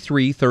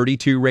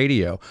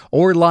 833-32-RADIO.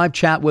 Or live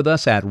chat with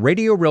us at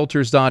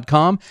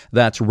RadioRealtors.com.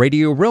 That's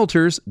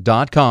RadioRealtors.com.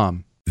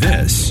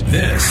 This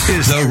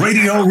is the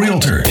Radio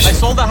Realtors. I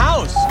sold the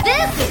house.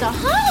 This is a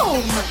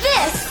home.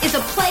 This is a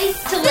place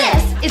to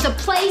live. This is a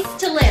place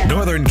to live.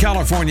 Northern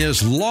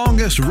California's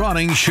longest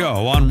running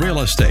show on real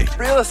estate.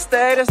 Real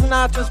estate is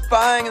not just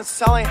buying and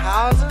selling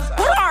houses.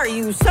 What are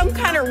you, some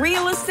kind of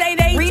real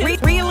estate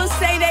agent? Real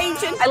estate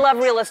agent? I love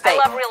real estate.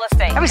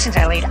 Ever since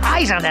I laid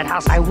eyes on that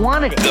house, I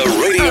wanted it. The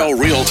Radio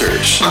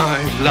Realtors.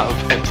 I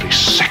love every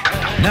second.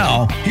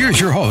 Now, here's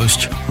your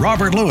host,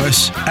 Robert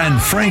Lewis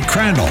and Frank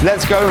Crandall.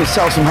 Let's go and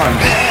sell some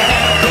homes.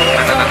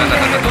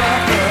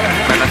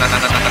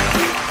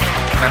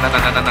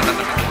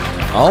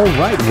 All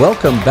right,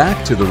 welcome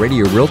back to the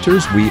Radio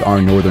Realtors. We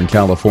are Northern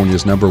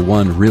California's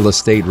 #1 real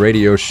estate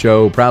radio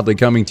show, proudly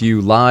coming to you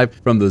live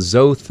from the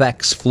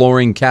Zothex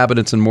Flooring,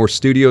 Cabinets, and More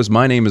studios.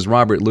 My name is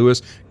Robert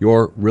Lewis,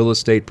 your real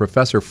estate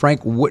professor.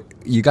 Frank,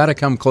 you got to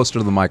come closer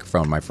to the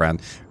microphone, my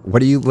friend.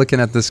 What are you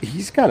looking at this?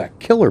 He's got a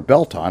killer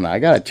belt on. I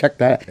got to check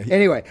that.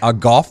 Anyway. A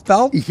golf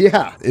belt?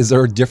 Yeah. Is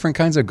there different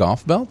kinds of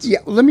golf belts? Yeah,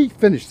 let me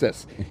finish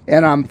this.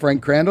 And I'm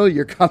Frank Crandall,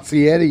 your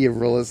concierge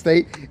of real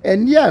estate.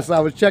 And yes, I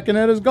was checking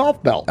out his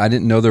golf belt. I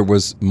didn't know there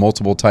was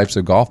multiple types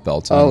of golf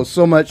belts. Oh,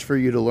 so much for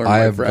you to learn, I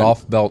have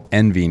golf belt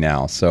envy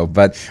now.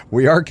 But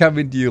we are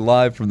coming to you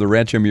live from the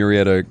Rancho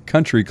Murrieta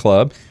Country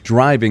Club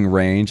driving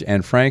range.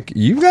 And Frank,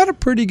 you've got a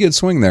pretty good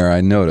swing there,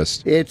 I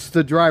noticed. It's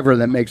the driver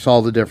that makes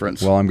all the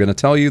difference. Well, I'm going to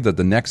tell you that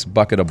the next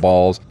bucket of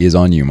balls is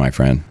on you, my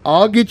friend.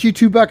 I'll get you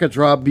 2 buckets,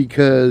 Rob,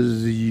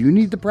 because you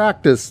need the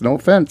practice. No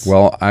offense.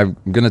 Well, I'm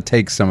going to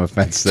take some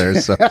offense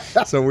there.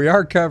 So we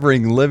are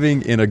covering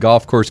living in a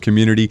golf course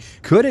community.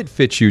 Could it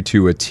fit you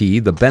to a T?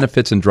 The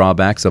benefits and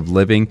drawbacks of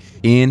living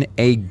in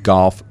a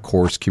golf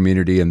course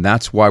community. And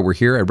that's why we're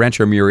here at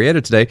Rancho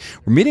Murrieta today.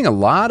 We're meeting a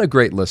lot of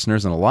great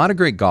listeners and a lot of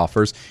great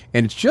golfers.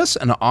 And it's just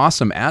an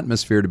awesome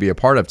atmosphere to be a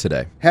part of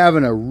today.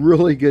 Having a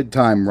really good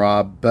time,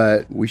 Rob,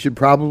 but we should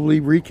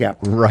probably recap.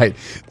 Right.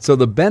 So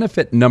the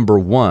benefit number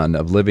 1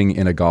 of living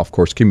in a golf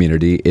course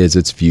community is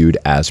it's viewed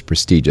as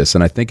prestigious.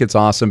 And I think it's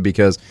awesome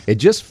because it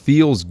just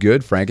feels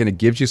good, Frank, and it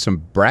gives you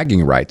some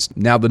bragging rights.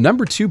 Now, the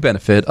number 2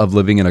 benefit of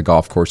living in a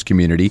golf course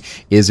community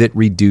is it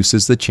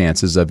reduces the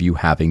chances of you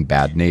having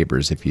bad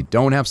neighbors. If you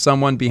don't have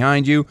someone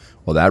behind you,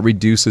 well, that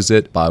reduces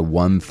it by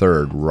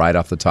 1/3 right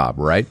off the top,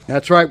 right?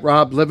 That's right,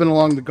 Rob. Living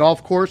along the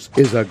golf course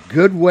is a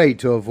good way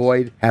to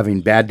avoid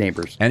having bad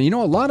neighbors. And a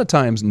lot of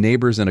times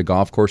neighbors in a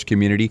golf course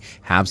community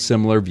have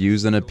similar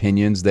views and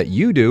opinions that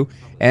you do.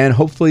 and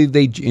hopefully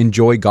they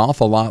enjoy golf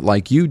a lot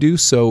like you do.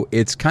 So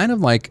it's kind of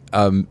like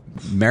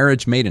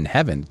marriage made in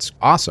heaven. It's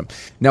awesome.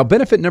 Now,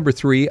 benefit number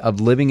 3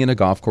 of living in a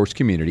golf course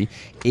community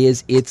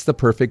is it's the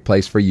perfect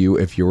place for you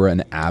if you're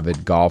an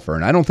avid golfer.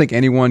 And I don't think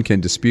anyone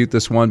can dispute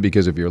this one,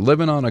 because if you're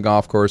living on a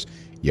golf course,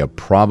 you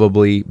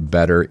probably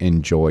better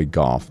enjoy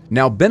golf.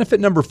 Now, benefit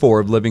number 4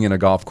 of living in a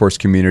golf course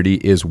community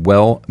is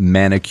well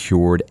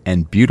manicured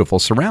and beautiful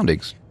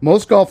surroundings.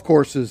 Most golf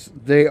courses,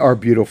 they are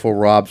beautiful,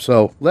 Rob.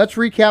 So let's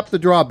recap the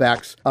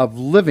drawbacks of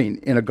living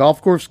in a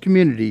golf course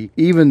community,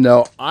 even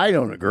though I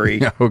don't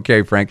agree.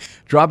 Okay, Frank.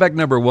 Drawback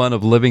number 1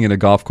 of living in a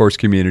golf course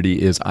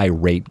community is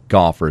irate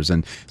golfers.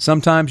 And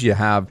sometimes you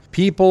have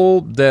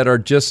people that are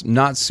just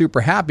not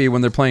super happy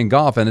when they're playing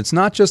golf. And it's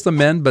not just the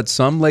men, but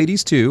some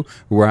ladies too,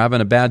 who are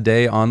having a bad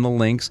day on the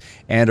links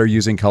and are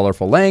using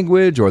colorful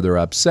language, or they're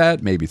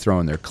upset, maybe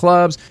throwing their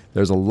clubs.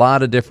 There's a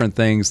lot of different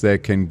things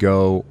that can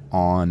go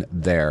on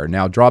there.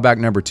 Now, drawback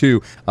number 2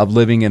 of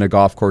living in a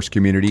golf course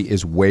community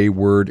is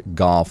wayward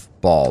golf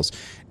balls.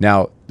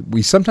 Now,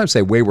 we sometimes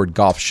say wayward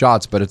golf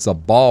shots, but it's the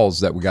balls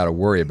that we got to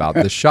worry about.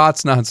 The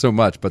shots, not so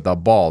much, but the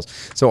balls.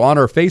 So on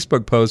our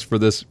Facebook post for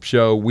this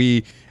show,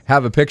 we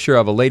have a picture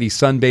of a lady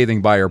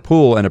sunbathing by her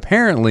pool, and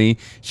apparently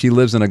she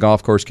lives in a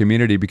golf course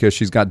community because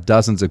she's got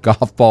dozens of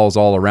golf balls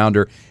all around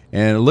her,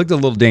 and it looked a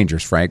little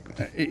dangerous, Frank.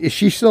 Is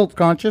she still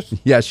conscious?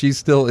 Yeah, she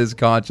still is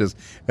conscious.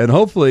 And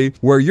hopefully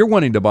where you're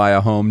wanting to buy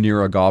a home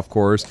near a golf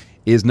course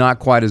is not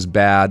quite as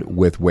bad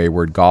with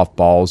wayward golf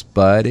balls,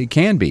 but it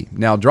can be.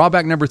 Now,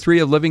 drawback number 3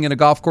 of living in a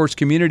golf course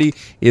community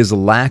is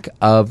lack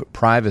of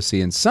privacy.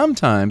 And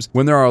sometimes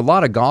when there are a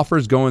lot of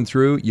golfers going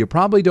through, you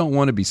probably don't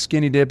want to be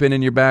skinny dipping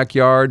in your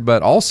backyard,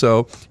 but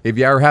also if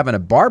you are having a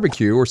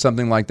barbecue or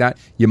something like that,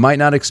 you might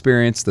not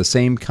experience the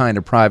same kind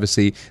of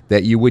privacy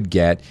that you would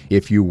get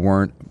if you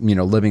weren't,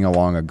 living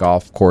along a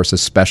golf course,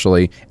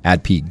 especially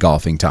at peak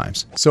golfing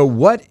times. So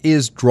what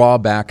is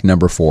drawback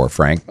number 4,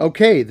 Frank?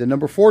 Okay, the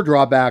number 4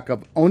 drawback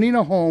of owning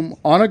a home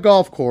on a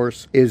golf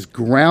course is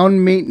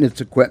ground maintenance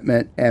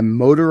equipment and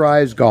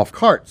motorized golf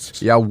carts.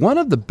 Yeah, one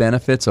of the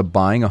benefits of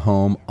buying a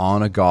home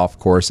on a golf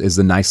course is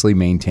the nicely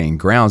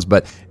maintained grounds,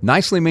 but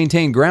nicely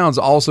maintained grounds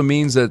also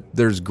means that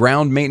there's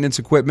ground maintenance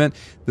equipment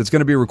that's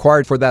going to be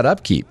required for that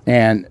upkeep.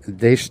 And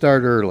they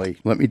start early,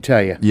 let me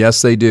tell you.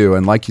 Yes, they do.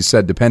 And like you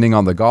said, depending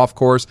on the golf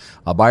course,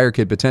 a buyer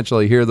could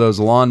potentially hear those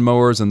lawn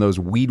mowers and those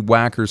weed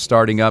whackers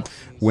starting up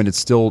when it's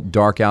still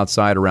dark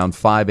outside around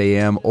 5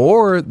 a.m.,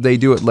 or they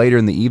do it later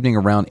in the evening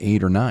around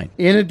 8 or 9.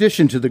 In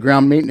addition to the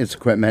ground maintenance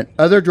equipment,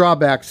 other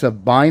drawbacks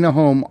of buying a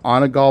home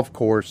on a golf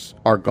course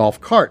are golf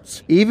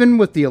carts. Even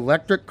with the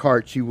electric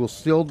carts, you will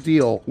still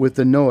deal with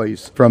the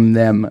noise from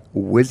them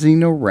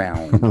whizzing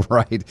around.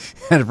 Right.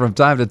 And from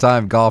time to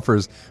time,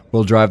 golfers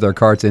will drive their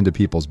carts into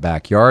people's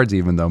backyards,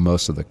 even though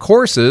most of the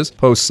courses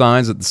post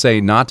signs that say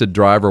not to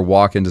drive or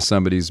walk into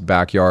somebody's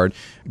backyard.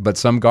 But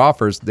some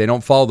golfers, they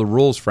don't follow the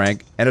rules,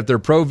 Frank. And if their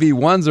Pro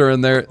V1s are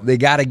in there, they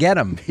got to get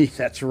them.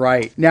 That's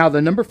right. Now,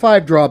 the number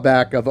 5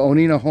 drawback of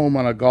owning a home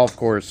on a golf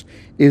course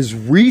is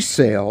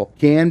resale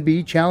can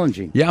be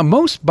challenging. Yeah,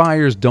 most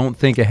buyers don't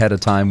think ahead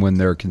of time when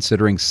they're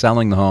considering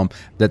selling the home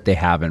that they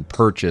haven't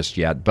purchased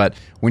yet. But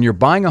when you're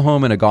buying a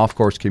home in a golf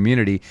course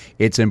community,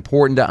 it's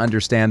important to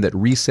understand that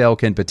resale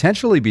can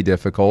potentially be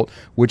difficult,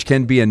 which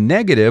can be a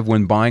negative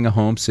when buying a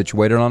home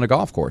situated on a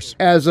golf course.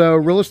 As a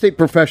real estate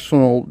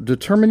professional,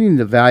 determining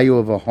the value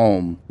of a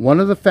home, one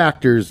of the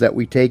factors that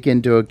we take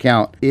into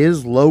account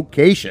is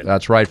location.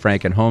 That's right,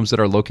 Frank. And homes that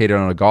are located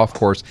on a golf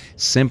course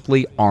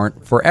simply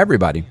aren't for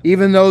everybody.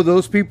 Even though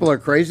those people are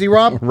crazy,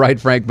 Rob? Right,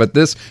 Frank. But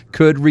this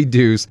could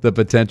reduce the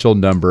potential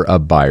number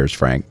of buyers,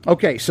 Frank.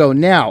 Okay, so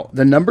now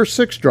the number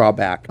 6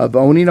 drawback of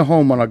owning a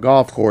home on a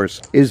golf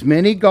course is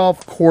many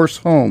golf course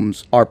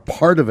homes are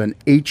part of an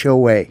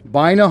HOA.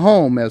 Buying a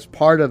home as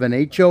part of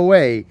an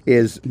HOA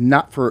is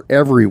not for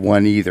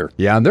everyone either.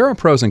 Yeah, and there are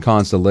pros and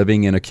cons to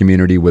living in a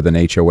community with an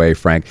HOA,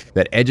 Frank,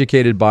 that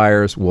educated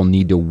buyers will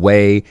need to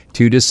weigh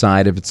to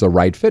decide if it's the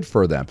right fit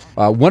for them.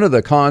 One of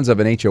the cons of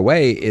an HOA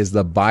is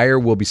the buyer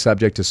will be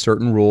subject to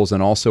certain rules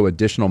and also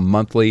additional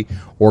monthly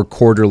or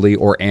quarterly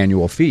or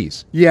annual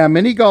fees. Yeah,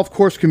 many golf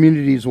course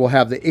communities will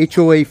have the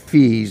HOA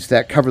fees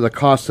that cover the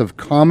cost of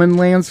common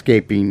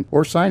landscaping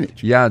or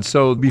signage. Yeah,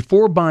 so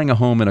before buying a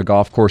home in a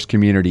golf course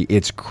community,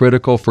 it's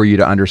critical for you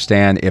to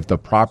understand if the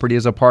property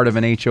is a part of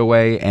an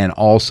HOA and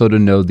also to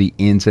know the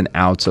ins and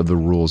outs of the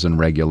rules and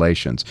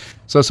regulations.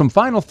 So some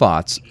final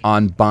thoughts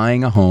on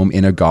buying a home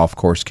in a golf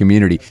course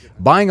community.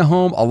 Buying a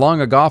home along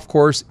a golf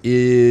course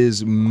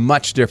is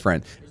much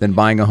different than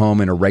buying a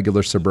home in a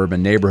regular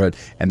suburban neighborhood,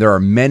 and there are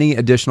many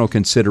additional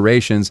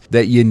considerations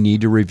that you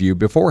need to review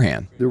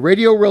beforehand. The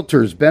Radio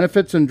Realtors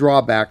benefits and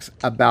drawbacks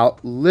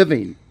about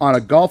living on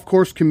a golf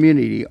course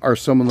community are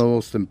some of the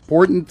most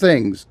important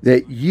things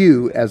that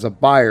you as a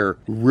buyer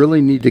really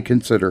need to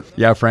consider.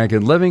 Yeah, Frank,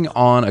 and living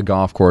on a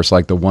golf course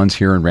like the ones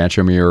here in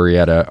Rancho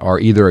Murrieta are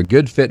either a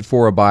good fit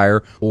for a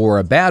buyer or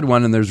a bad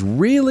one, and there's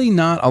really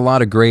not a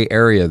lot of gray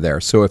area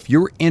there. So if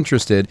you're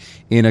interested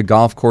in a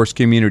golf course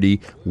community,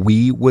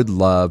 we would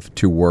love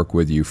to work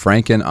with you. you.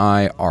 Frank and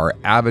I are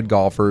avid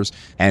golfers,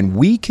 and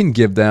we can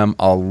give them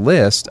a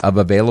list of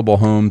available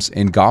homes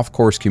in golf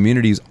course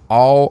communities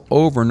all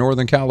over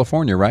Northern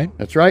California, right?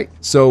 That's right.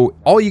 So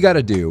all you got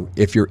to do,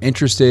 if you're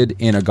interested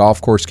in a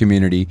golf course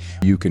community,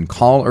 you can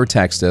call or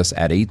text us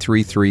at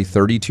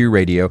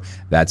 833-32-RADIO.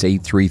 That's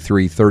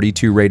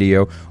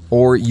 833-32-RADIO.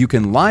 Or you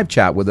can live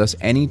chat with us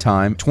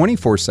anytime,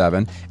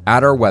 24/7,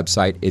 at our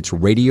website. It's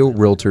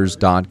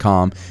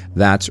radiorealtors.com.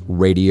 That's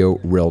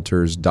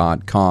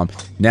radiorealtors.com.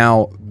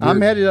 Now, I'm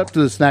headed up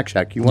to the snack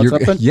shack. You want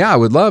something? Yeah, I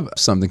would love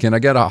something. Can I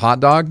get a hot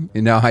dog?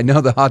 I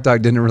know the hot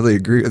dog didn't really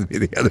agree with me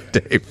the other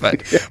day,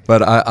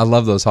 but I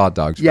love those hot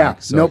dogs. Yeah,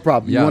 Frank. So, no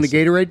problem. You want a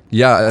Gatorade?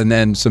 Yeah, and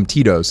then some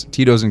Tito's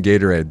and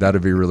Gatorade.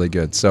 That'd be really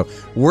good. So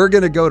we're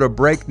going to go to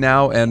break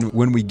now, and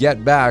when we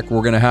get back,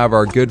 we're going to have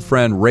our good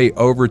friend Ray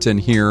Overton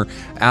here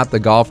at the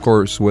golf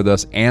course with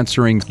us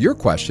answering your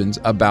questions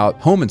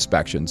about home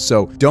inspections.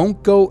 So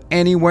don't go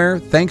anywhere.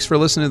 Thanks for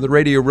listening to the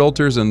Radio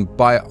Realtors, and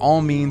by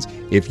all means,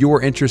 if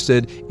you're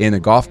interested in a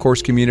golf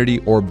course community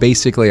or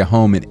basically a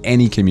home in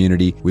any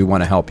community, we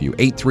want to help you.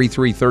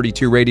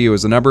 833-32-RADIO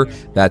is the number.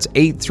 That's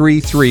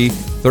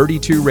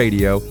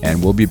 833-32-RADIO,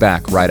 and we'll be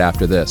back right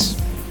after this.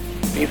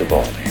 Be the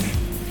ball, Danny.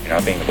 You're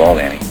not being the ball,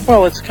 Danny.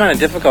 Well, it's kind of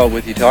difficult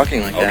with you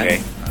talking like that.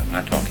 Okay, I'm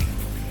not talking.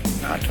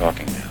 Not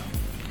talking now.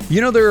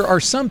 There are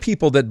some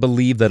people that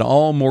believe that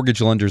all mortgage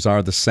lenders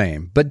are the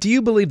same. But do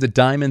you believe that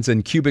diamonds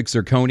and cubic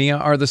zirconia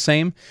are the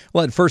same?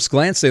 Well, at first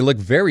glance, they look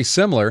very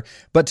similar,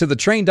 but to the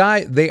trained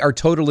eye, they are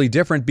totally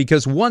different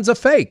because one's a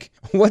fake.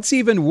 What's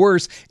even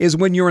worse is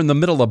when you're in the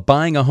middle of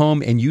buying a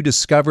home and you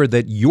discover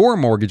that your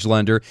mortgage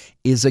lender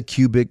is a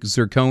cubic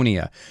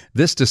zirconia.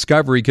 This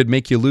discovery could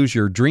make you lose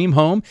your dream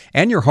home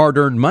and your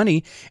hard-earned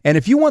money. And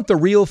if you want the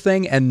real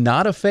thing and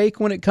not a fake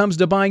when it comes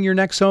to buying your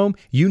next home,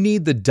 you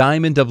need the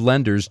diamond of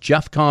lenders,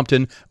 Jeff Compton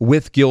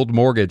with Guild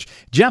Mortgage.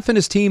 Jeff and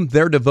his team,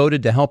 they're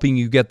devoted to helping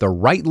you get the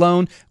right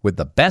loan with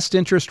the best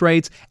interest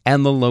rates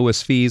and the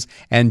lowest fees.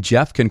 And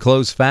Jeff can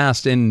close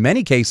fast, in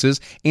many cases,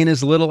 in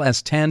as little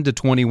as 10 to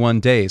 21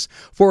 days.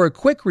 For a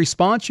quick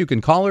response, you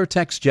can call or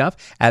text Jeff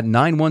at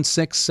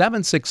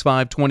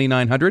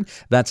 916-765-2900.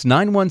 That's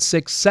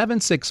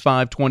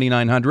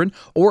 916-765-2900.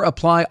 Or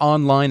apply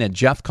online at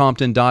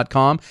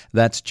jeffcompton.com.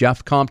 That's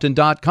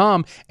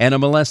jeffcompton.com.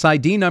 NMLS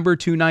ID number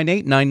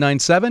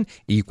 298997.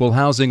 Equal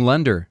housing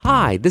lender.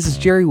 Hi, this is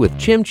Jerry with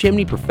Chim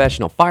Chimney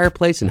Professional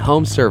Fireplace and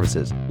Home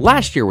Services.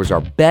 Last year was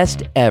our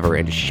best ever,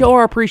 and to show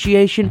our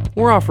appreciation,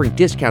 we're offering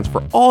discounts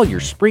for all your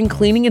spring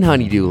cleaning and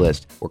honeydew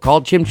list. We're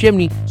called Chim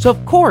Chimney, so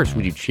of course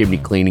we do chimney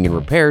cleaning and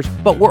repairs,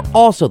 but we're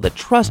also the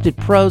trusted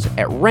pros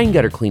at rain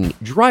gutter cleaning,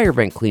 dryer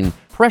vent cleaning,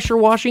 pressure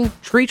washing,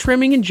 tree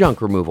trimming, and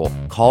junk removal.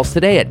 Call us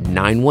today at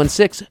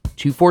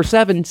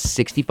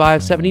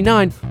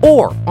 916-247-6579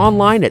 or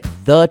online at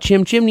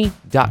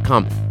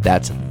thechimchimney.com.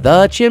 That's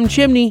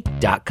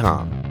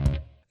thechimchimney.com.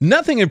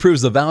 Nothing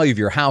improves the value of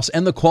your house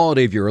and the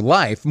quality of your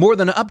life more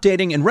than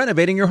updating and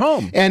renovating your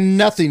home. And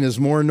nothing is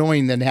more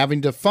annoying than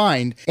having to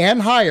find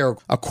and hire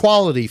a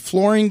quality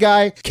flooring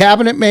guy,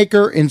 cabinet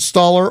maker,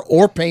 installer,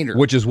 or painter.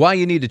 Which is why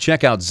you need to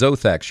check out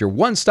Zothex, your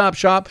one-stop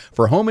shop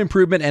for home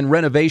improvement and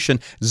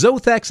renovation.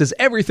 Zothex is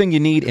everything you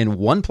need in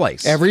one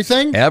place.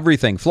 Everything?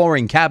 Everything.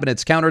 Flooring,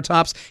 cabinets,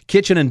 countertops,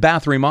 kitchen and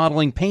bath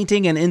remodeling,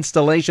 painting and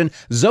installation.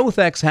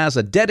 Zothex has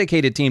a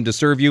dedicated team to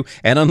serve you.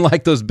 And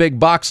unlike those big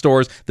box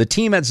stores, the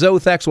team at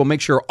Zothex will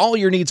make sure all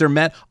your needs are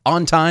met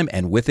on time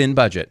and within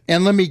budget.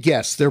 And let me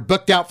guess, they're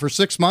booked out for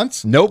 6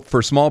 months? Nope.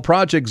 For small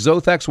projects,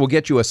 Zothex will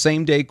get you a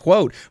same-day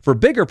quote. For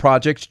bigger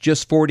projects,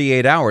 just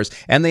 48 hours.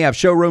 And they have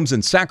showrooms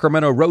in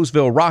Sacramento,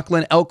 Roseville,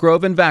 Rockland, Elk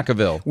Grove, and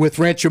Vacaville. With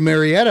Rancho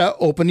Marietta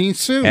opening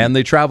soon. And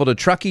they travel to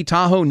Truckee,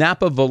 Tahoe,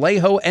 Napa,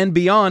 Vallejo, and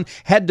beyond.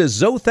 Head to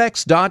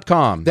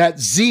Zothex.com.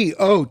 That's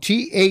ZOTHEX.com.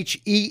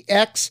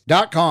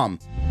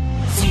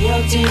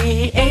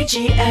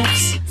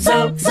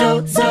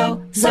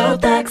 ZOTHEX,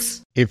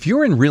 Zothex. If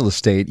you're in real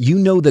estate, you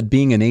know that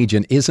being an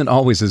agent isn't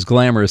always as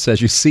glamorous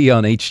as you see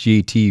on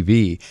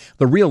HGTV.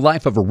 The real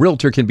life of a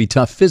realtor can be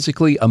tough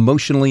physically,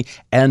 emotionally,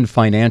 and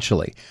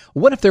financially.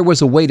 What if there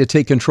was a way to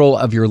take control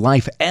of your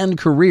life and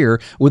career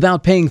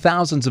without paying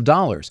thousands of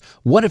dollars?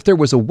 What if there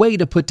was a way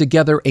to put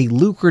together a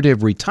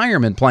lucrative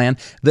retirement plan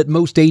that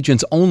most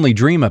agents only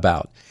dream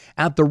about?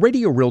 At the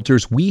Radio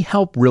Realtors, we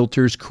help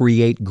realtors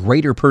create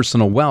greater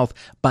personal wealth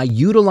by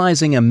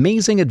utilizing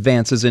amazing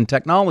advances in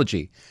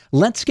technology.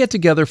 Let's get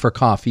together for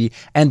coffee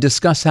and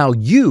discuss how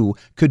you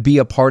could be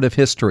a part of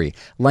history,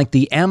 like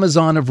the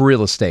Amazon of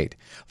real estate.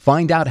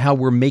 Find out how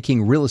we're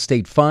making real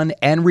estate fun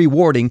and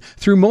rewarding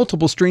through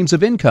multiple streams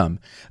of income.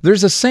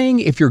 There's a saying,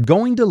 if you're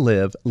going to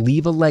live,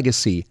 leave a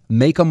legacy,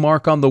 make a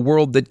mark on the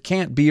world that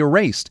can't be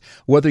erased.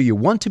 Whether you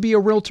want to be a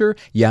realtor,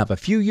 you have a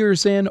few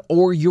years in,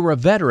 or you're a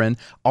veteran,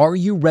 are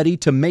you ready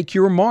to make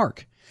your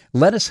mark?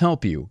 Let us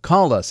help you.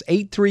 Call us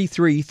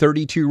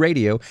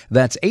 833-32-RADIO.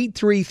 That's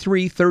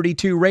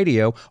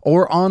 833-32-RADIO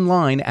or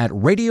online at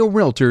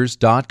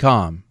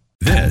radiorealtors.com.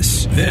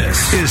 This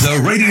is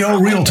the Radio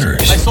Realtors.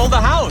 I sold the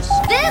house.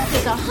 This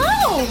is a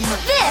home.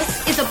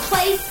 This is a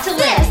place to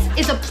live.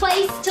 This is a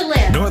place to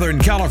live. Northern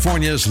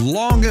California's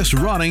longest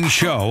running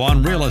show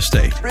on real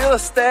estate. Real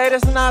estate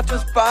is not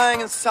just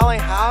buying and selling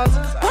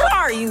houses. What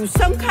are you,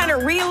 some kind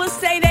of real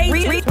estate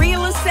agent?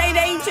 Real estate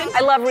agent? I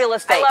love real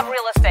estate.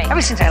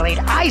 Ever since I laid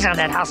eyes on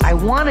that house, I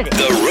wanted it.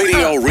 The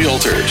Radio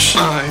Realtors.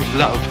 I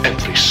love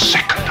every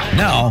second.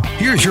 Now,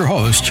 here's your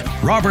host,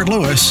 Robert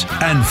Lewis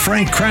and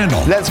Frank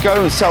Crandall. Let's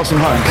go and sell some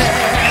homes.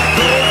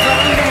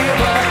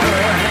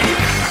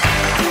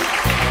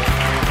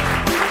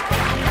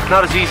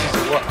 Not as easy as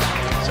it looks.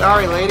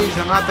 Sorry, ladies,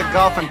 I'm not the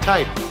golfing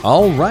type.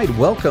 All right,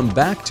 welcome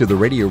back to the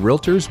Radio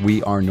Realtors.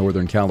 We are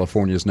Northern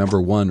California's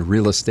 #1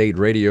 real estate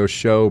radio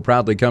show,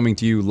 proudly coming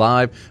to you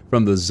live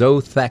from the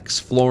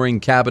Zothex Flooring,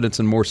 Cabinets,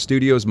 and More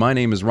studios. My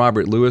name is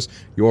Robert Lewis,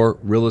 your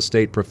real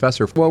estate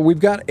professor. Well, we've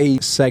got a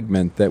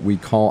segment that we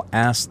call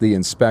Ask the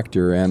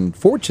Inspector, and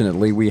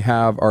fortunately, we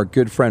have our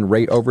good friend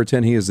Ray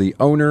Overton. He is the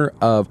owner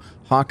of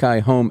Hawkeye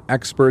Home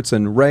Experts.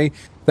 And Ray,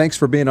 thanks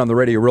for being on the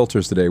Radio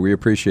Realtors today. We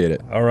appreciate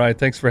it. All right.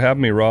 Thanks for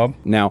having me, Rob.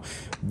 Now,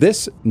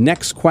 this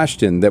next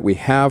question that we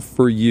have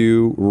for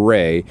you,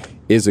 Ray,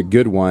 is a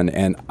good one,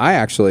 and I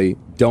actually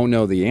don't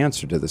know the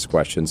answer to this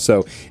question.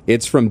 So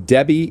it's from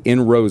Debbie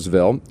in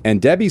Roseville,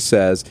 and Debbie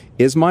says,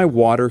 is my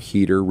water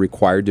heater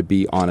required to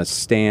be on a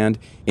stand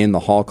in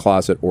the hall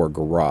closet or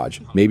garage?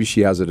 Maybe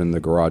she has it in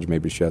the garage,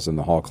 maybe she has it in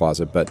the hall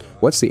closet, but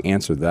what's the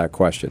answer to that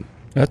question?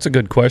 That's a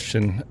good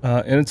question.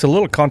 And it's a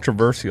little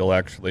controversial,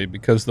 actually,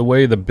 because the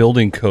way the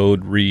building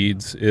code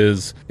reads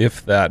is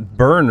if that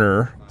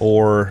burner,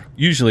 or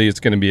usually it's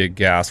going to be a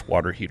gas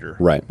water heater.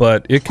 Right.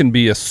 But it can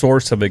be a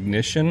source of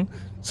ignition.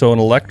 So an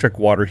electric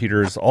water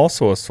heater is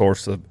also a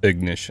source of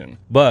ignition.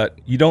 But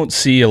you don't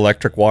see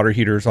electric water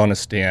heaters on a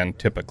stand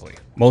typically.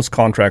 Most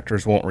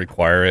contractors won't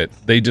require it.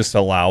 They just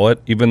allow it,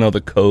 even though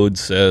the code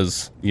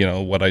says,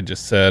 what I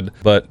just said.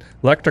 But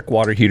electric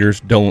water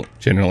heaters don't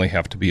generally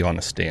have to be on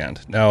a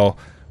stand. Now,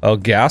 a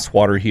gas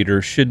water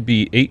heater should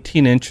be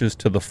 18 inches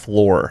to the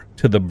floor,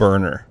 to the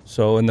burner.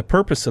 So, and the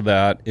purpose of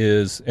that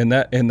is, and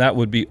that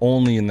would be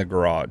only in the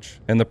garage.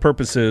 And the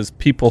purpose is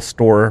people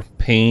store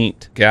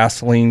paint,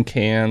 gasoline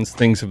cans,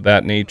 things of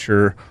that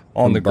nature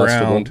on the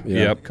ground. Yeah.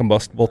 Yep,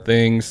 combustible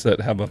things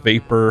that have a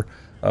vapor,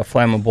 a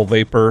flammable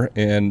vapor,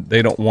 and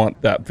they don't want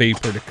that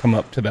vapor to come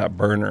up to that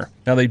burner.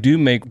 Now, they do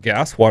make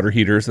gas water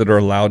heaters that are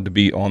allowed to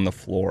be on the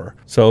floor.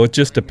 So it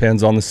just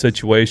depends on the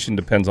situation,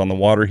 depends on the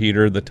water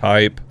heater, the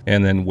type,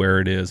 and then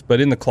where it is. But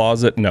in the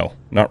closet, no,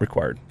 not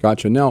required.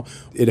 Gotcha. Now,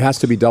 it has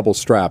to be double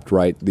strapped,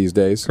 right, these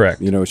days?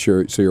 Correct.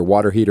 So your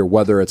water heater,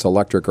 whether it's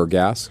electric or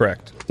gas?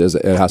 Correct.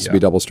 It has to be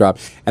double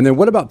strapped. And then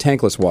what about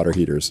tankless water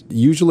heaters?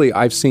 Usually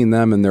I've seen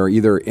them and they're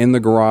either in the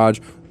garage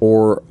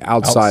or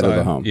outside of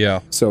the home. Yeah.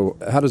 So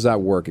how does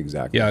that work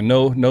exactly? Yeah,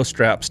 no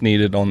straps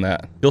needed on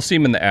that. You'll see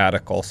them in the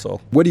attic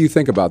also. What do you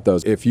think about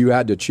those? If you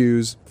had to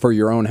choose for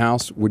your own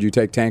house, would you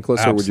take tankless?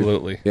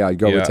 Absolutely. Or would you, I'd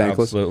go with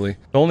tankless? Absolutely.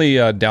 The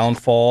only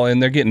downfall,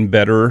 and they're getting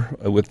better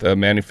with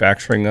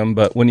manufacturing them,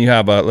 but when you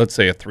have let's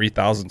say a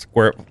 3,000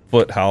 square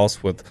foot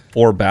house with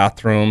 4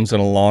 bathrooms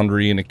and a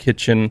laundry and a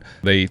kitchen,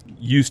 they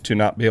used to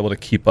not be able to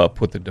keep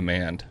up with the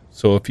demand.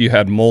 So if you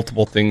had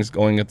multiple things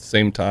going at the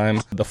same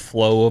time, the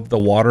flow of the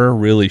water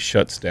really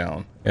shuts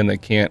down, and they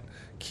can't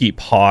keep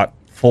hot,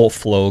 full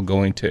flow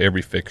going to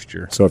every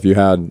fixture. So if you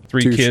had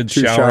two kids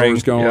two showering,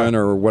 showers going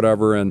or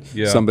whatever, and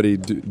somebody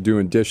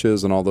doing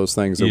dishes and all those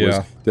things, it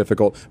was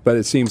difficult. But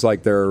it seems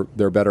like they're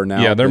better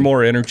now. Yeah, they're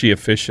more energy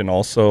efficient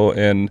also.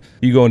 And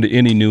you go into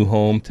any new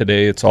home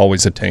today, it's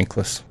always a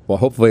tankless. Well,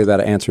 hopefully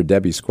that answered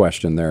Debbie's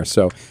question there.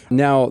 So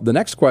now the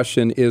next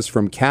question is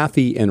from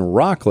Kathy in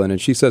Rockland, and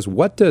she says,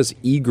 what does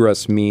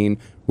egress mean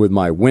with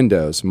my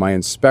windows? My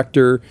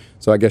inspector,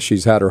 so I guess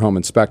she's had her home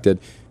inspected,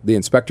 the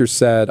inspector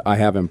said I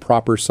have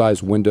improper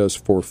sized windows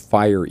for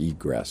fire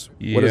egress.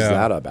 Yeah. What is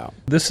that about?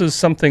 This is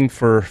something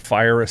for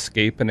fire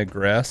escape and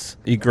egress.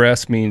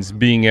 Egress means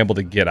being able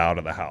to get out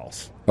of the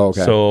house.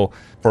 Okay. So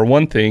for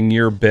one thing,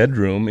 your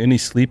bedroom, any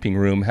sleeping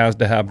room, has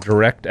to have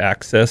direct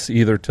access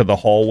either to the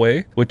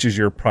hallway, which is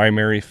your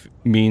primary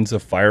means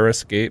of fire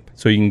escape.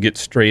 So you can get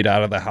straight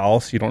out of the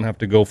house. You don't have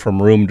to go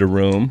from room to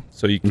room.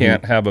 So you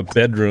can't have a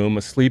bedroom,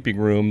 a sleeping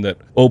room that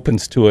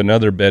opens to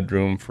another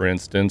bedroom, for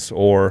instance,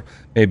 or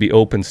maybe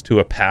opens to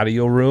a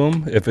patio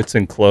room. If it's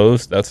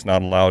enclosed, that's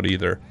not allowed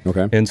either.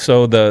 Okay. And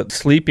so the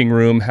sleeping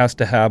room has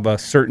to have a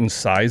certain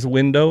size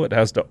window. It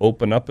has to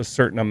open up a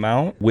certain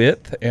amount,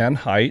 width and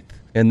height.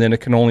 And then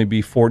it can only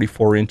be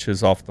 44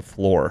 inches off the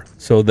floor,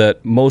 so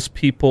that most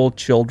people,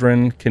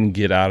 children, can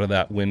get out of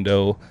that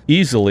window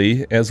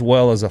easily, as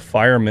well as a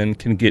fireman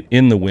can get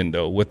in the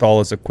window with all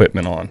his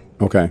equipment on.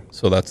 Okay.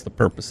 So that's the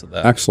purpose of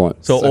that.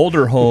 Excellent. So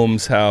older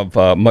homes have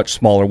much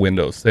smaller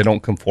windows. They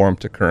don't conform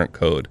to current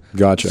code.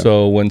 Gotcha.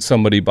 So when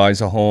somebody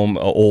buys a home,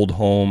 an old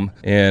home,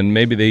 and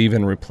maybe they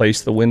even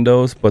replace the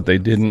windows, but they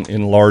didn't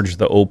enlarge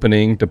the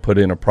opening to put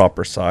in a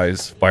proper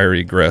size fire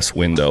egress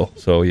window.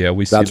 So yeah,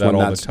 we see that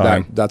all the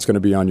time. That's going to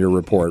be on your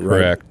report, right?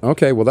 Correct.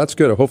 Okay, well, that's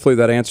good. Hopefully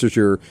that answers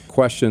your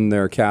question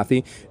there,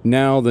 Kathy.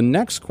 Now, the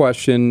next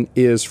question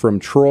is from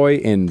Troy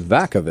in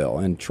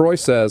Vacaville. And Troy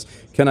says,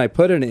 can I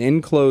put an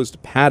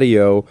enclosed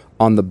patio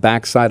on the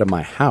backside of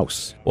my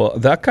house? Well,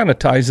 that kind of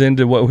ties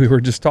into what we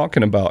were just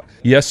talking about.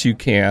 Yes, you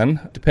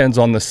can. Depends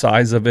on the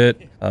size of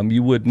it.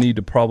 You would need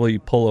to probably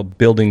pull a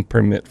building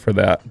permit for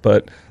that.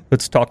 But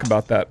let's talk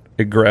about that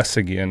egress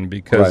again,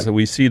 because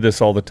we see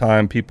this all the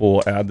time. People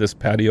will add this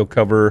patio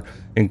cover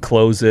and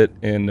close it,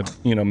 and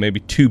maybe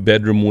 2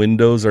 bedroom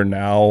windows are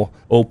now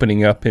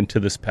opening up into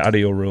this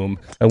patio room,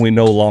 and we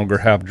no longer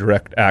have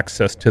direct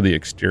access to the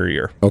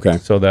exterior. Okay.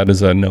 So that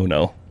is a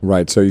no-no.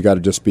 Right, so you got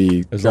to just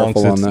be as careful long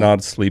as it's on that. not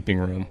a sleeping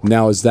room.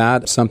 Now, is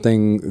that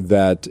something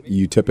that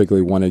you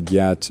typically want to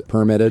get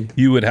permitted?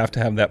 You would have to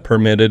have that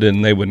permitted,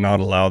 and they would not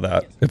allow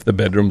that if the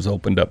bedroom's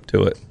opened up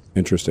to it.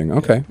 Interesting.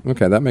 Okay,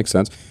 that makes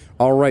sense.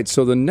 All right,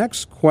 so the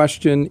next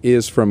question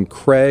is from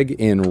Craig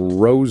in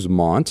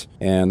Rosemont,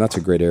 and that's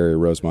a great area,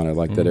 Rosemont. I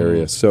like that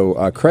area.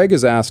 So Craig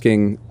is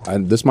asking,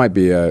 this might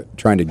be a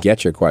trying to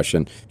get you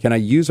question, can I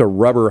use a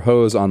rubber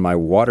hose on my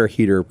water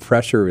heater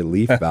pressure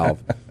relief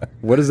valve?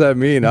 What does that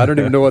mean? I don't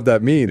even know what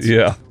that means.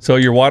 Yeah, so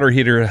your water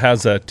heater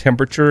has a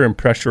temperature and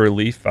pressure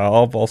relief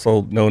valve,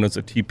 also known as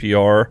a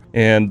TPR,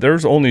 and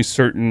there's only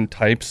certain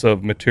types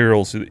of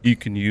materials that you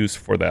can use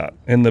for that.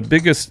 And the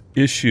biggest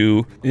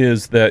issue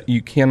is that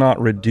you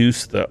cannot reduce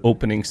the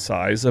opening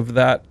size of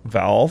that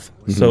valve.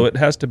 So it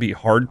has to be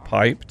hard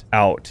piped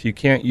out. You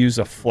can't use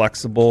a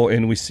flexible,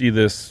 and we see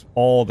this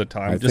all the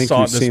time. I Just think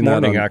saw you've it this seen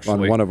morning, that on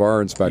actually. one of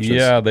our inspections.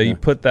 Yeah, they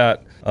put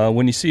that,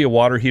 when you see a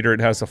water heater,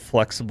 it has a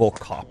flexible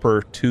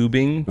copper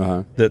tubing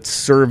that's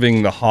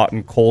serving the hot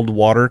and cold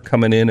water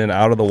coming in and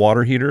out of the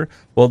water heater.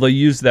 Well, they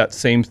use that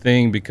same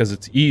thing because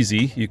it's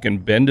easy. You can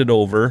bend it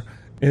over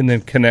and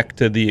then connect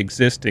to the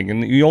existing.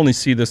 And you only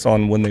see this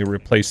on when they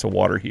replace a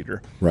water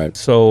heater. Right.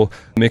 So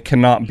it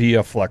cannot be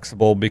a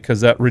flexible because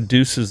that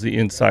reduces the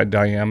inside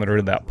diameter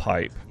of that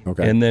pipe.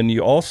 Okay. And then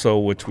you also,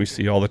 which we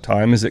see all the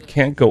time, is it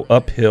can't go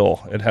uphill.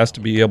 It has to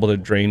be able to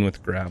drain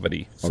with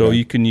gravity. So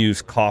you can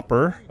use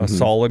copper, a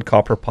solid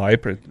copper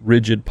pipe, a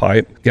rigid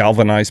pipe,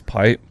 galvanized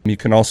pipe. You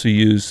can also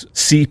use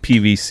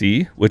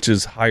CPVC, which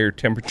is higher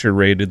temperature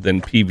rated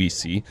than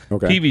PVC.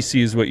 Okay.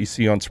 PVC is what you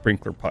see on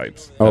sprinkler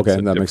pipes.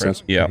 Okay, that makes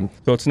sense. Yeah.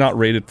 So it's not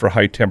rated for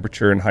high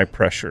temperature and high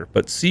pressure,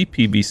 but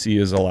CPVC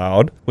is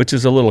allowed, which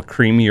is a little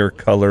creamier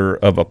color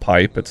of a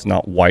pipe. It's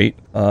not white.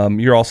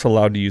 You're also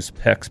allowed to use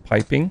PEX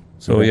piping.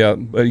 So yeah,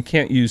 but you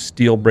can't use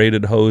steel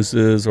braided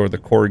hoses or the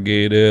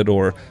corrugated,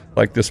 or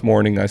like this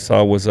morning I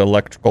saw was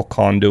electrical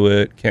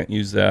conduit. Can't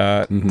use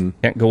that.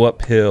 Can't go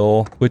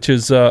uphill, which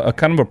is a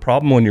kind of a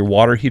problem when your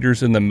water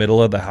heater's in the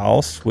middle of the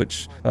house,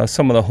 which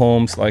some of the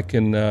homes like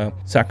in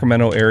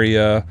Sacramento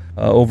area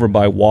over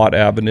by Watt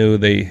Avenue,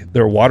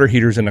 their water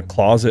heater's in a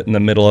closet in the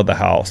middle of the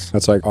house.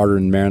 That's like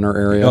Arden Manor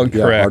area. Oh, correct.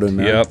 Yeah, Arden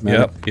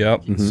Manor.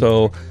 Yep.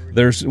 So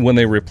when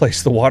they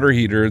replace the water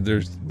heater,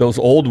 there's those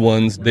old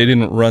ones, they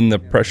didn't run the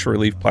pressure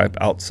relief pipe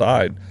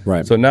outside.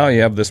 Right. So now you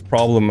have this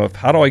problem of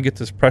how do I get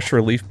this pressure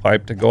relief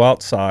pipe to go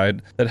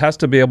outside that has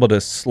to be able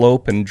to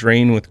slope and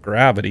drain with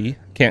gravity,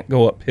 can't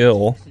go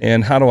uphill,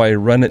 and how do I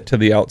run it to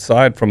the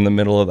outside from the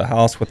middle of the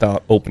house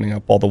without opening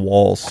up all the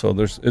walls? So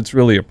it's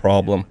really a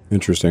problem.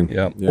 Interesting.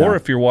 Yeah. Or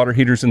if your water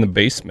heater's in the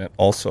basement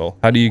also,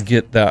 how do you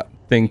get that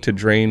thing to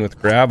drain with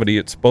gravity?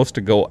 It's supposed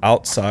to go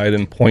outside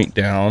and point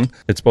down.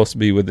 It's supposed to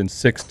be within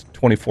 6 to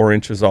 24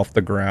 inches off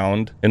the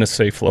ground in a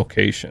safe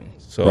location.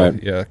 So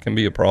yeah, it can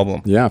be a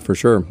problem. Yeah, for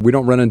sure. We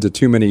don't run into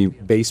too many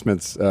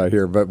basements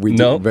here, but we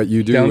do. But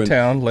you do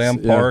downtown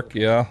Lamb Park.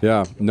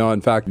 Yeah. No,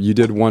 in fact, you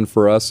did one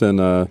for us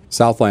in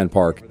Southland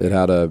Park. It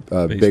had a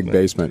big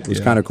basement. It was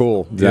kind of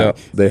cool. Yeah.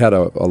 They had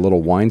a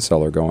little wine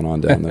cellar going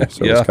on down there,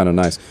 so it was kind of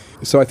nice.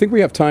 So I think we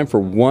have time for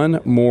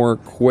one more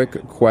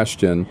quick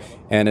question,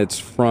 and it's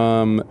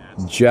from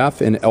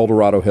Jeff in El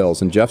Dorado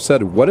Hills. And Jeff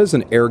said, what is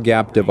an air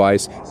gap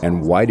device,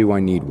 and why do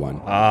I need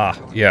one?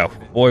 Yeah.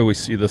 Boy, we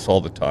see this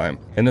all the time.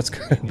 And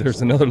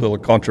there's another little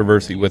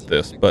controversy with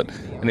this, but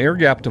an air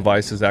gap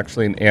device is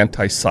actually an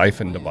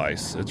anti-siphon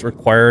device. It's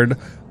required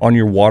on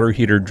your water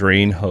heater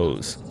drain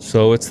hose.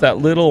 So it's that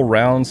little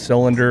round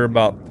cylinder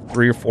about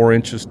 3 or 4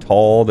 inches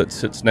tall that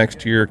sits next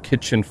to your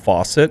kitchen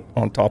faucet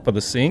on top of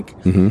the sink.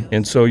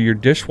 And so your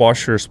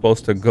dishwasher is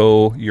supposed to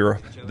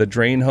the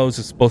drain hose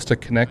is supposed to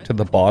connect to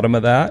the bottom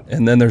of that.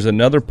 And then there's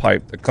another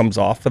pipe that comes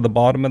off of the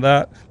bottom of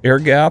that air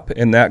gap,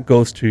 and that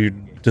goes to your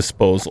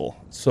disposal.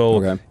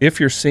 So if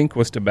your sink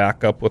was to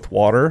back up with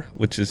water,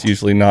 which is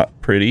usually not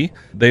pretty,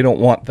 they don't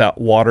want that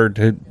water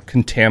to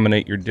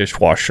contaminate your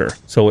dishwasher.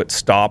 So it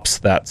stops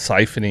that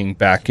siphoning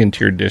back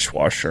into your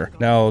dishwasher.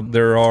 Now,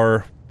 there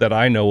are, that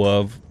I know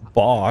of,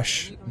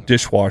 Bosch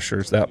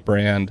dishwashers, that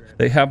brand,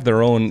 they have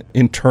their own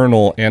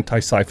internal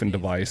anti-siphon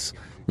device.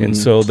 And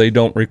so they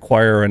don't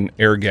require an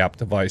air gap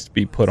device to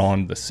be put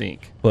on the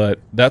sink. But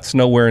that's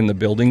nowhere in the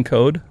building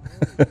code.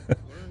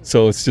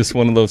 So it's just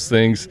one of those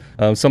things.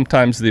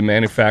 Sometimes the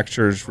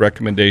manufacturer's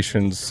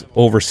recommendations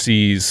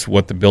oversees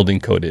what the building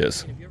code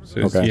is.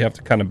 So you have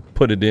to kind of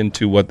put it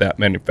into what that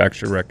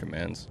manufacturer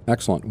recommends.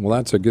 Excellent. Well,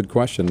 that's a good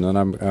question, and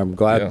I'm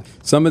glad.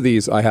 Some of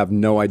these I have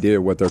no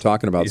idea what they're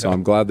talking about, so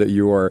I'm glad that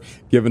you are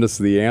giving us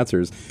the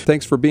answers.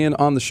 Thanks for being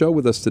on the show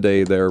with us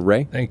today there,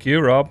 Ray. Thank you,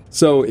 Rob.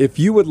 So if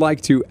you would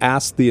like to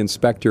ask the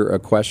inspector a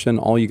question,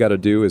 all you got to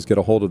do is get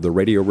a hold of the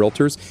Radio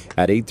Realtors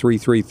at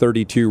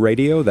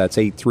 833-32-RADIO. That's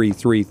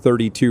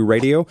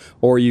 833-32-RADIO.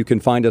 Or you can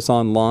find us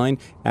online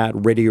at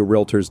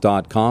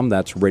radiorealtors.com.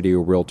 That's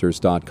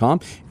radiorealtors.com.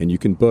 And you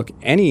can book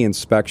any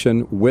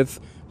inspection with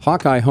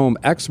Hawkeye Home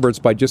Experts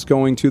by just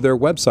going to their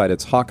website.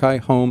 It's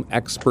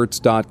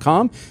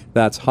hawkeyehomeexperts.com.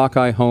 That's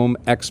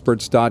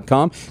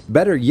hawkeyehomeexperts.com.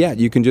 Better yet,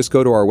 you can just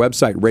go to our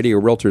website,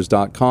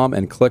 radiorealtors.com,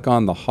 and click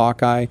on the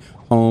Hawkeye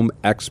Home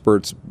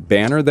Experts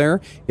banner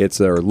there. It's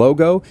their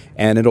logo,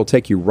 and it'll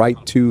take you right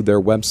to their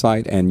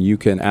website, and you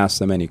can ask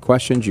them any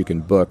questions. You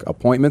can book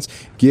appointments.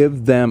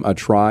 Give them a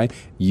try.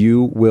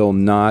 You will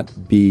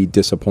not be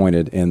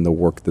disappointed in the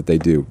work that they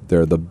do.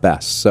 They're the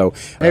best. So,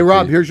 hey,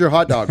 Rob, here's your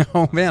hot dog.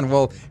 Oh, man.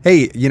 Well,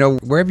 hey,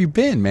 where have you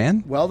been,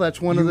 man? Well, that's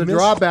one of the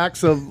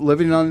drawbacks of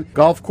living on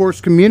golf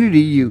course community.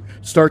 You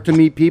start to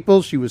meet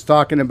people. She was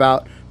talking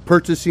about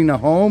purchasing a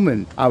home,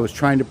 and I was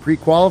trying to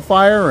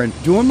pre-qualify her and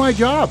doing my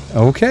job.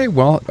 Okay,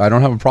 well, I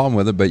don't have a problem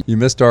with it, but you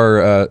missed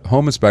our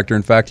home inspector.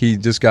 In fact, he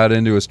just got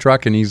into his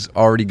truck and he's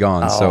already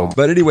gone.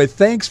 But anyway,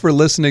 thanks for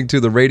listening to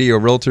the Radio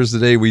Realtors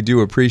today. We do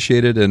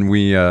appreciate it, and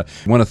we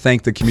want to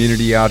thank the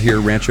community out here,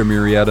 Rancho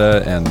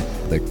Murrieta, and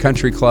the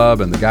country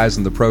club, and the guys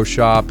in the pro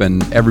shop,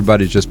 and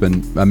everybody's just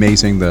been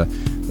amazing. The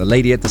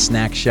lady at the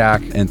snack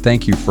shack, and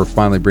thank you for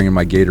finally bringing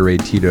my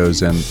Gatorade,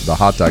 Tito's, and the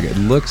hot dog. It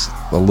looks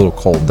a little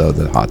cold, though,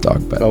 the hot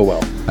dog, but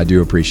I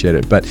do appreciate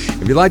it. But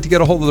if you'd like to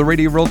get a hold of the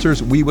Radio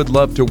Realtors, we would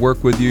love to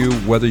work with you,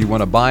 whether you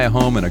want to buy a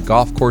home in a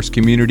golf course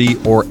community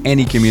or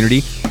any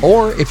community,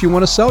 or if you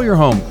want to sell your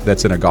home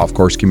that's in a golf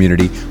course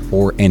community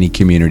or any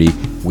community,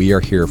 we are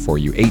here for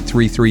you.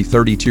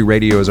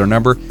 833-32-RADIO is our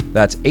number.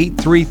 That's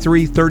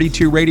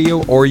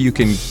 833-32-RADIO, or you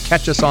can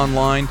catch us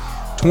online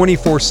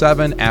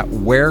 24/7 at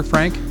where,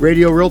 Frank?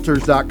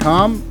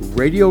 RadioRealtors.com,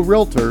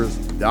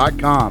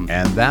 RadioRealtors.com.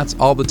 And that's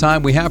all the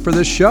time we have for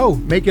this show.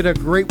 Make it a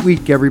great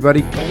week,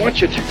 everybody. I want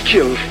you to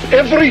kill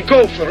every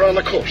golfer on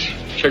the course.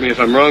 Check me if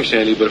I'm wrong,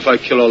 Sandy, but if I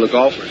kill all the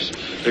golfers,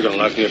 they're going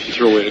to lock me up and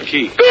throw away the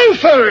key.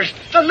 Golfers!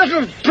 The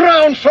little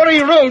brown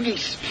furry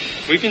rodents!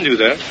 We can do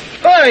that.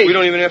 Aye! We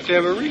don't even have to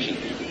have a reason.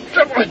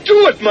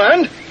 Do it,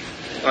 man!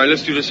 All right,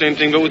 let's do the same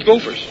thing, but with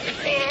gophers.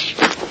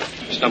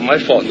 It's not my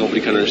fault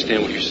nobody can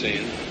understand what you're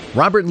saying.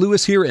 Robert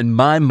Lewis here, and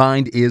my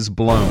mind is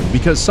blown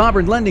because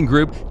Sovereign Lending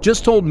Group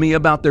just told me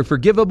about their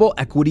forgivable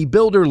equity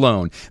builder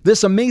loan.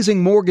 This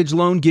amazing mortgage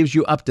loan gives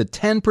you up to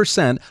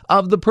 10%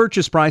 of the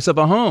purchase price of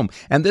a home,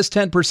 and this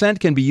 10%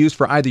 can be used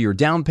for either your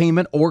down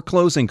payment or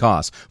closing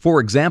costs. For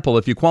example,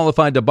 if you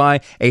qualified to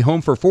buy a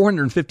home for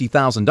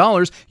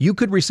 $450,000, you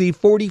could receive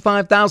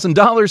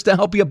 $45,000 to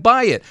help you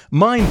buy it.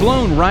 Mind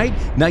blown, right?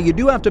 Now, you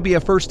do have to be a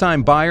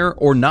first-time buyer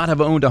or not have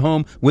owned a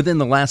home within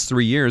the last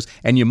 3 years,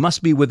 and you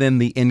must be within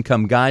the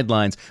income guidelines.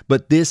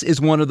 But this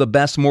is one of the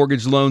best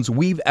mortgage loans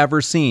we've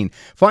ever seen.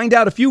 Find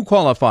out if you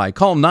qualify.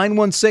 Call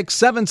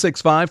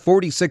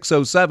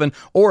 916-765-4607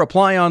 or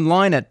apply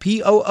online at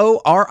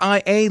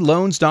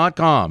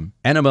POORIAloans.com.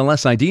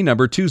 NMLS ID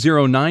number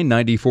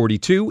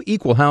 2099042,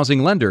 Equal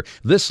Housing Lender.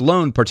 This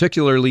loan,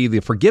 particularly the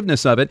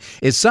forgiveness of it,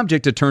 is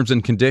subject to terms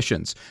and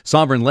conditions.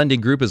 Sovereign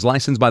Lending Group is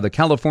licensed by the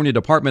California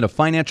Department of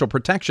Financial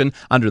Protection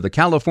under the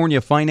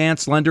California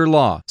Finance Lender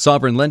Law.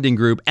 Sovereign Lending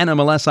Group,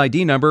 NMLS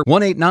ID number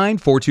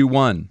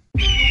 189421.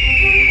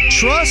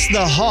 Trust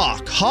the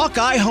Hawk,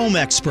 Hawkeye Home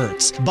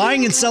Experts.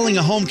 Buying and selling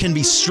a home can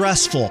be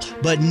stressful,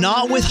 but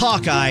not with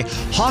Hawkeye.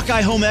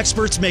 Hawkeye Home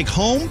Experts make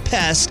home,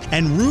 pest,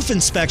 and roof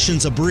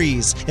inspections a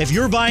breeze. If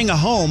you're buying a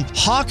home,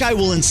 Hawkeye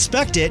will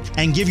inspect it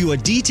and give you a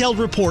detailed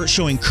report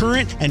showing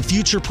current and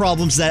future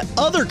problems that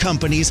other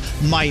companies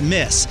might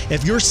miss.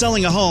 If you're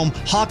selling a home,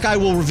 Hawkeye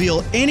will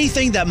reveal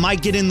anything that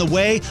might get in the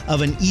way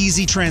of an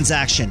easy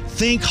transaction.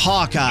 Think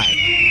Hawkeye,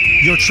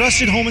 your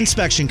trusted home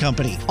inspection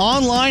company.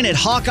 Online at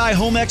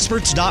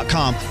HawkeyeHomeExperts.com.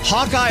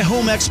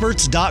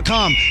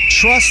 HawkeyeHomeExperts.com.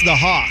 Trust the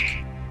Hawk.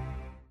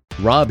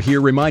 Rob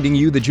here, reminding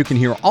you that you can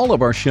hear all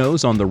of our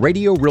shows on the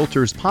Radio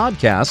Realtors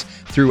podcast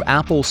through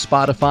Apple,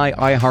 Spotify,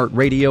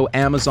 iHeartRadio,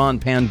 Amazon,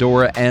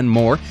 Pandora, and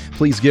more.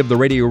 Please give the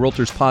Radio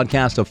Realtors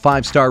podcast a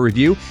 5-star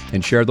review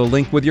and share the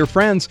link with your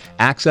friends.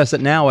 Access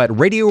it now at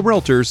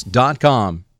RadioRealtors.com.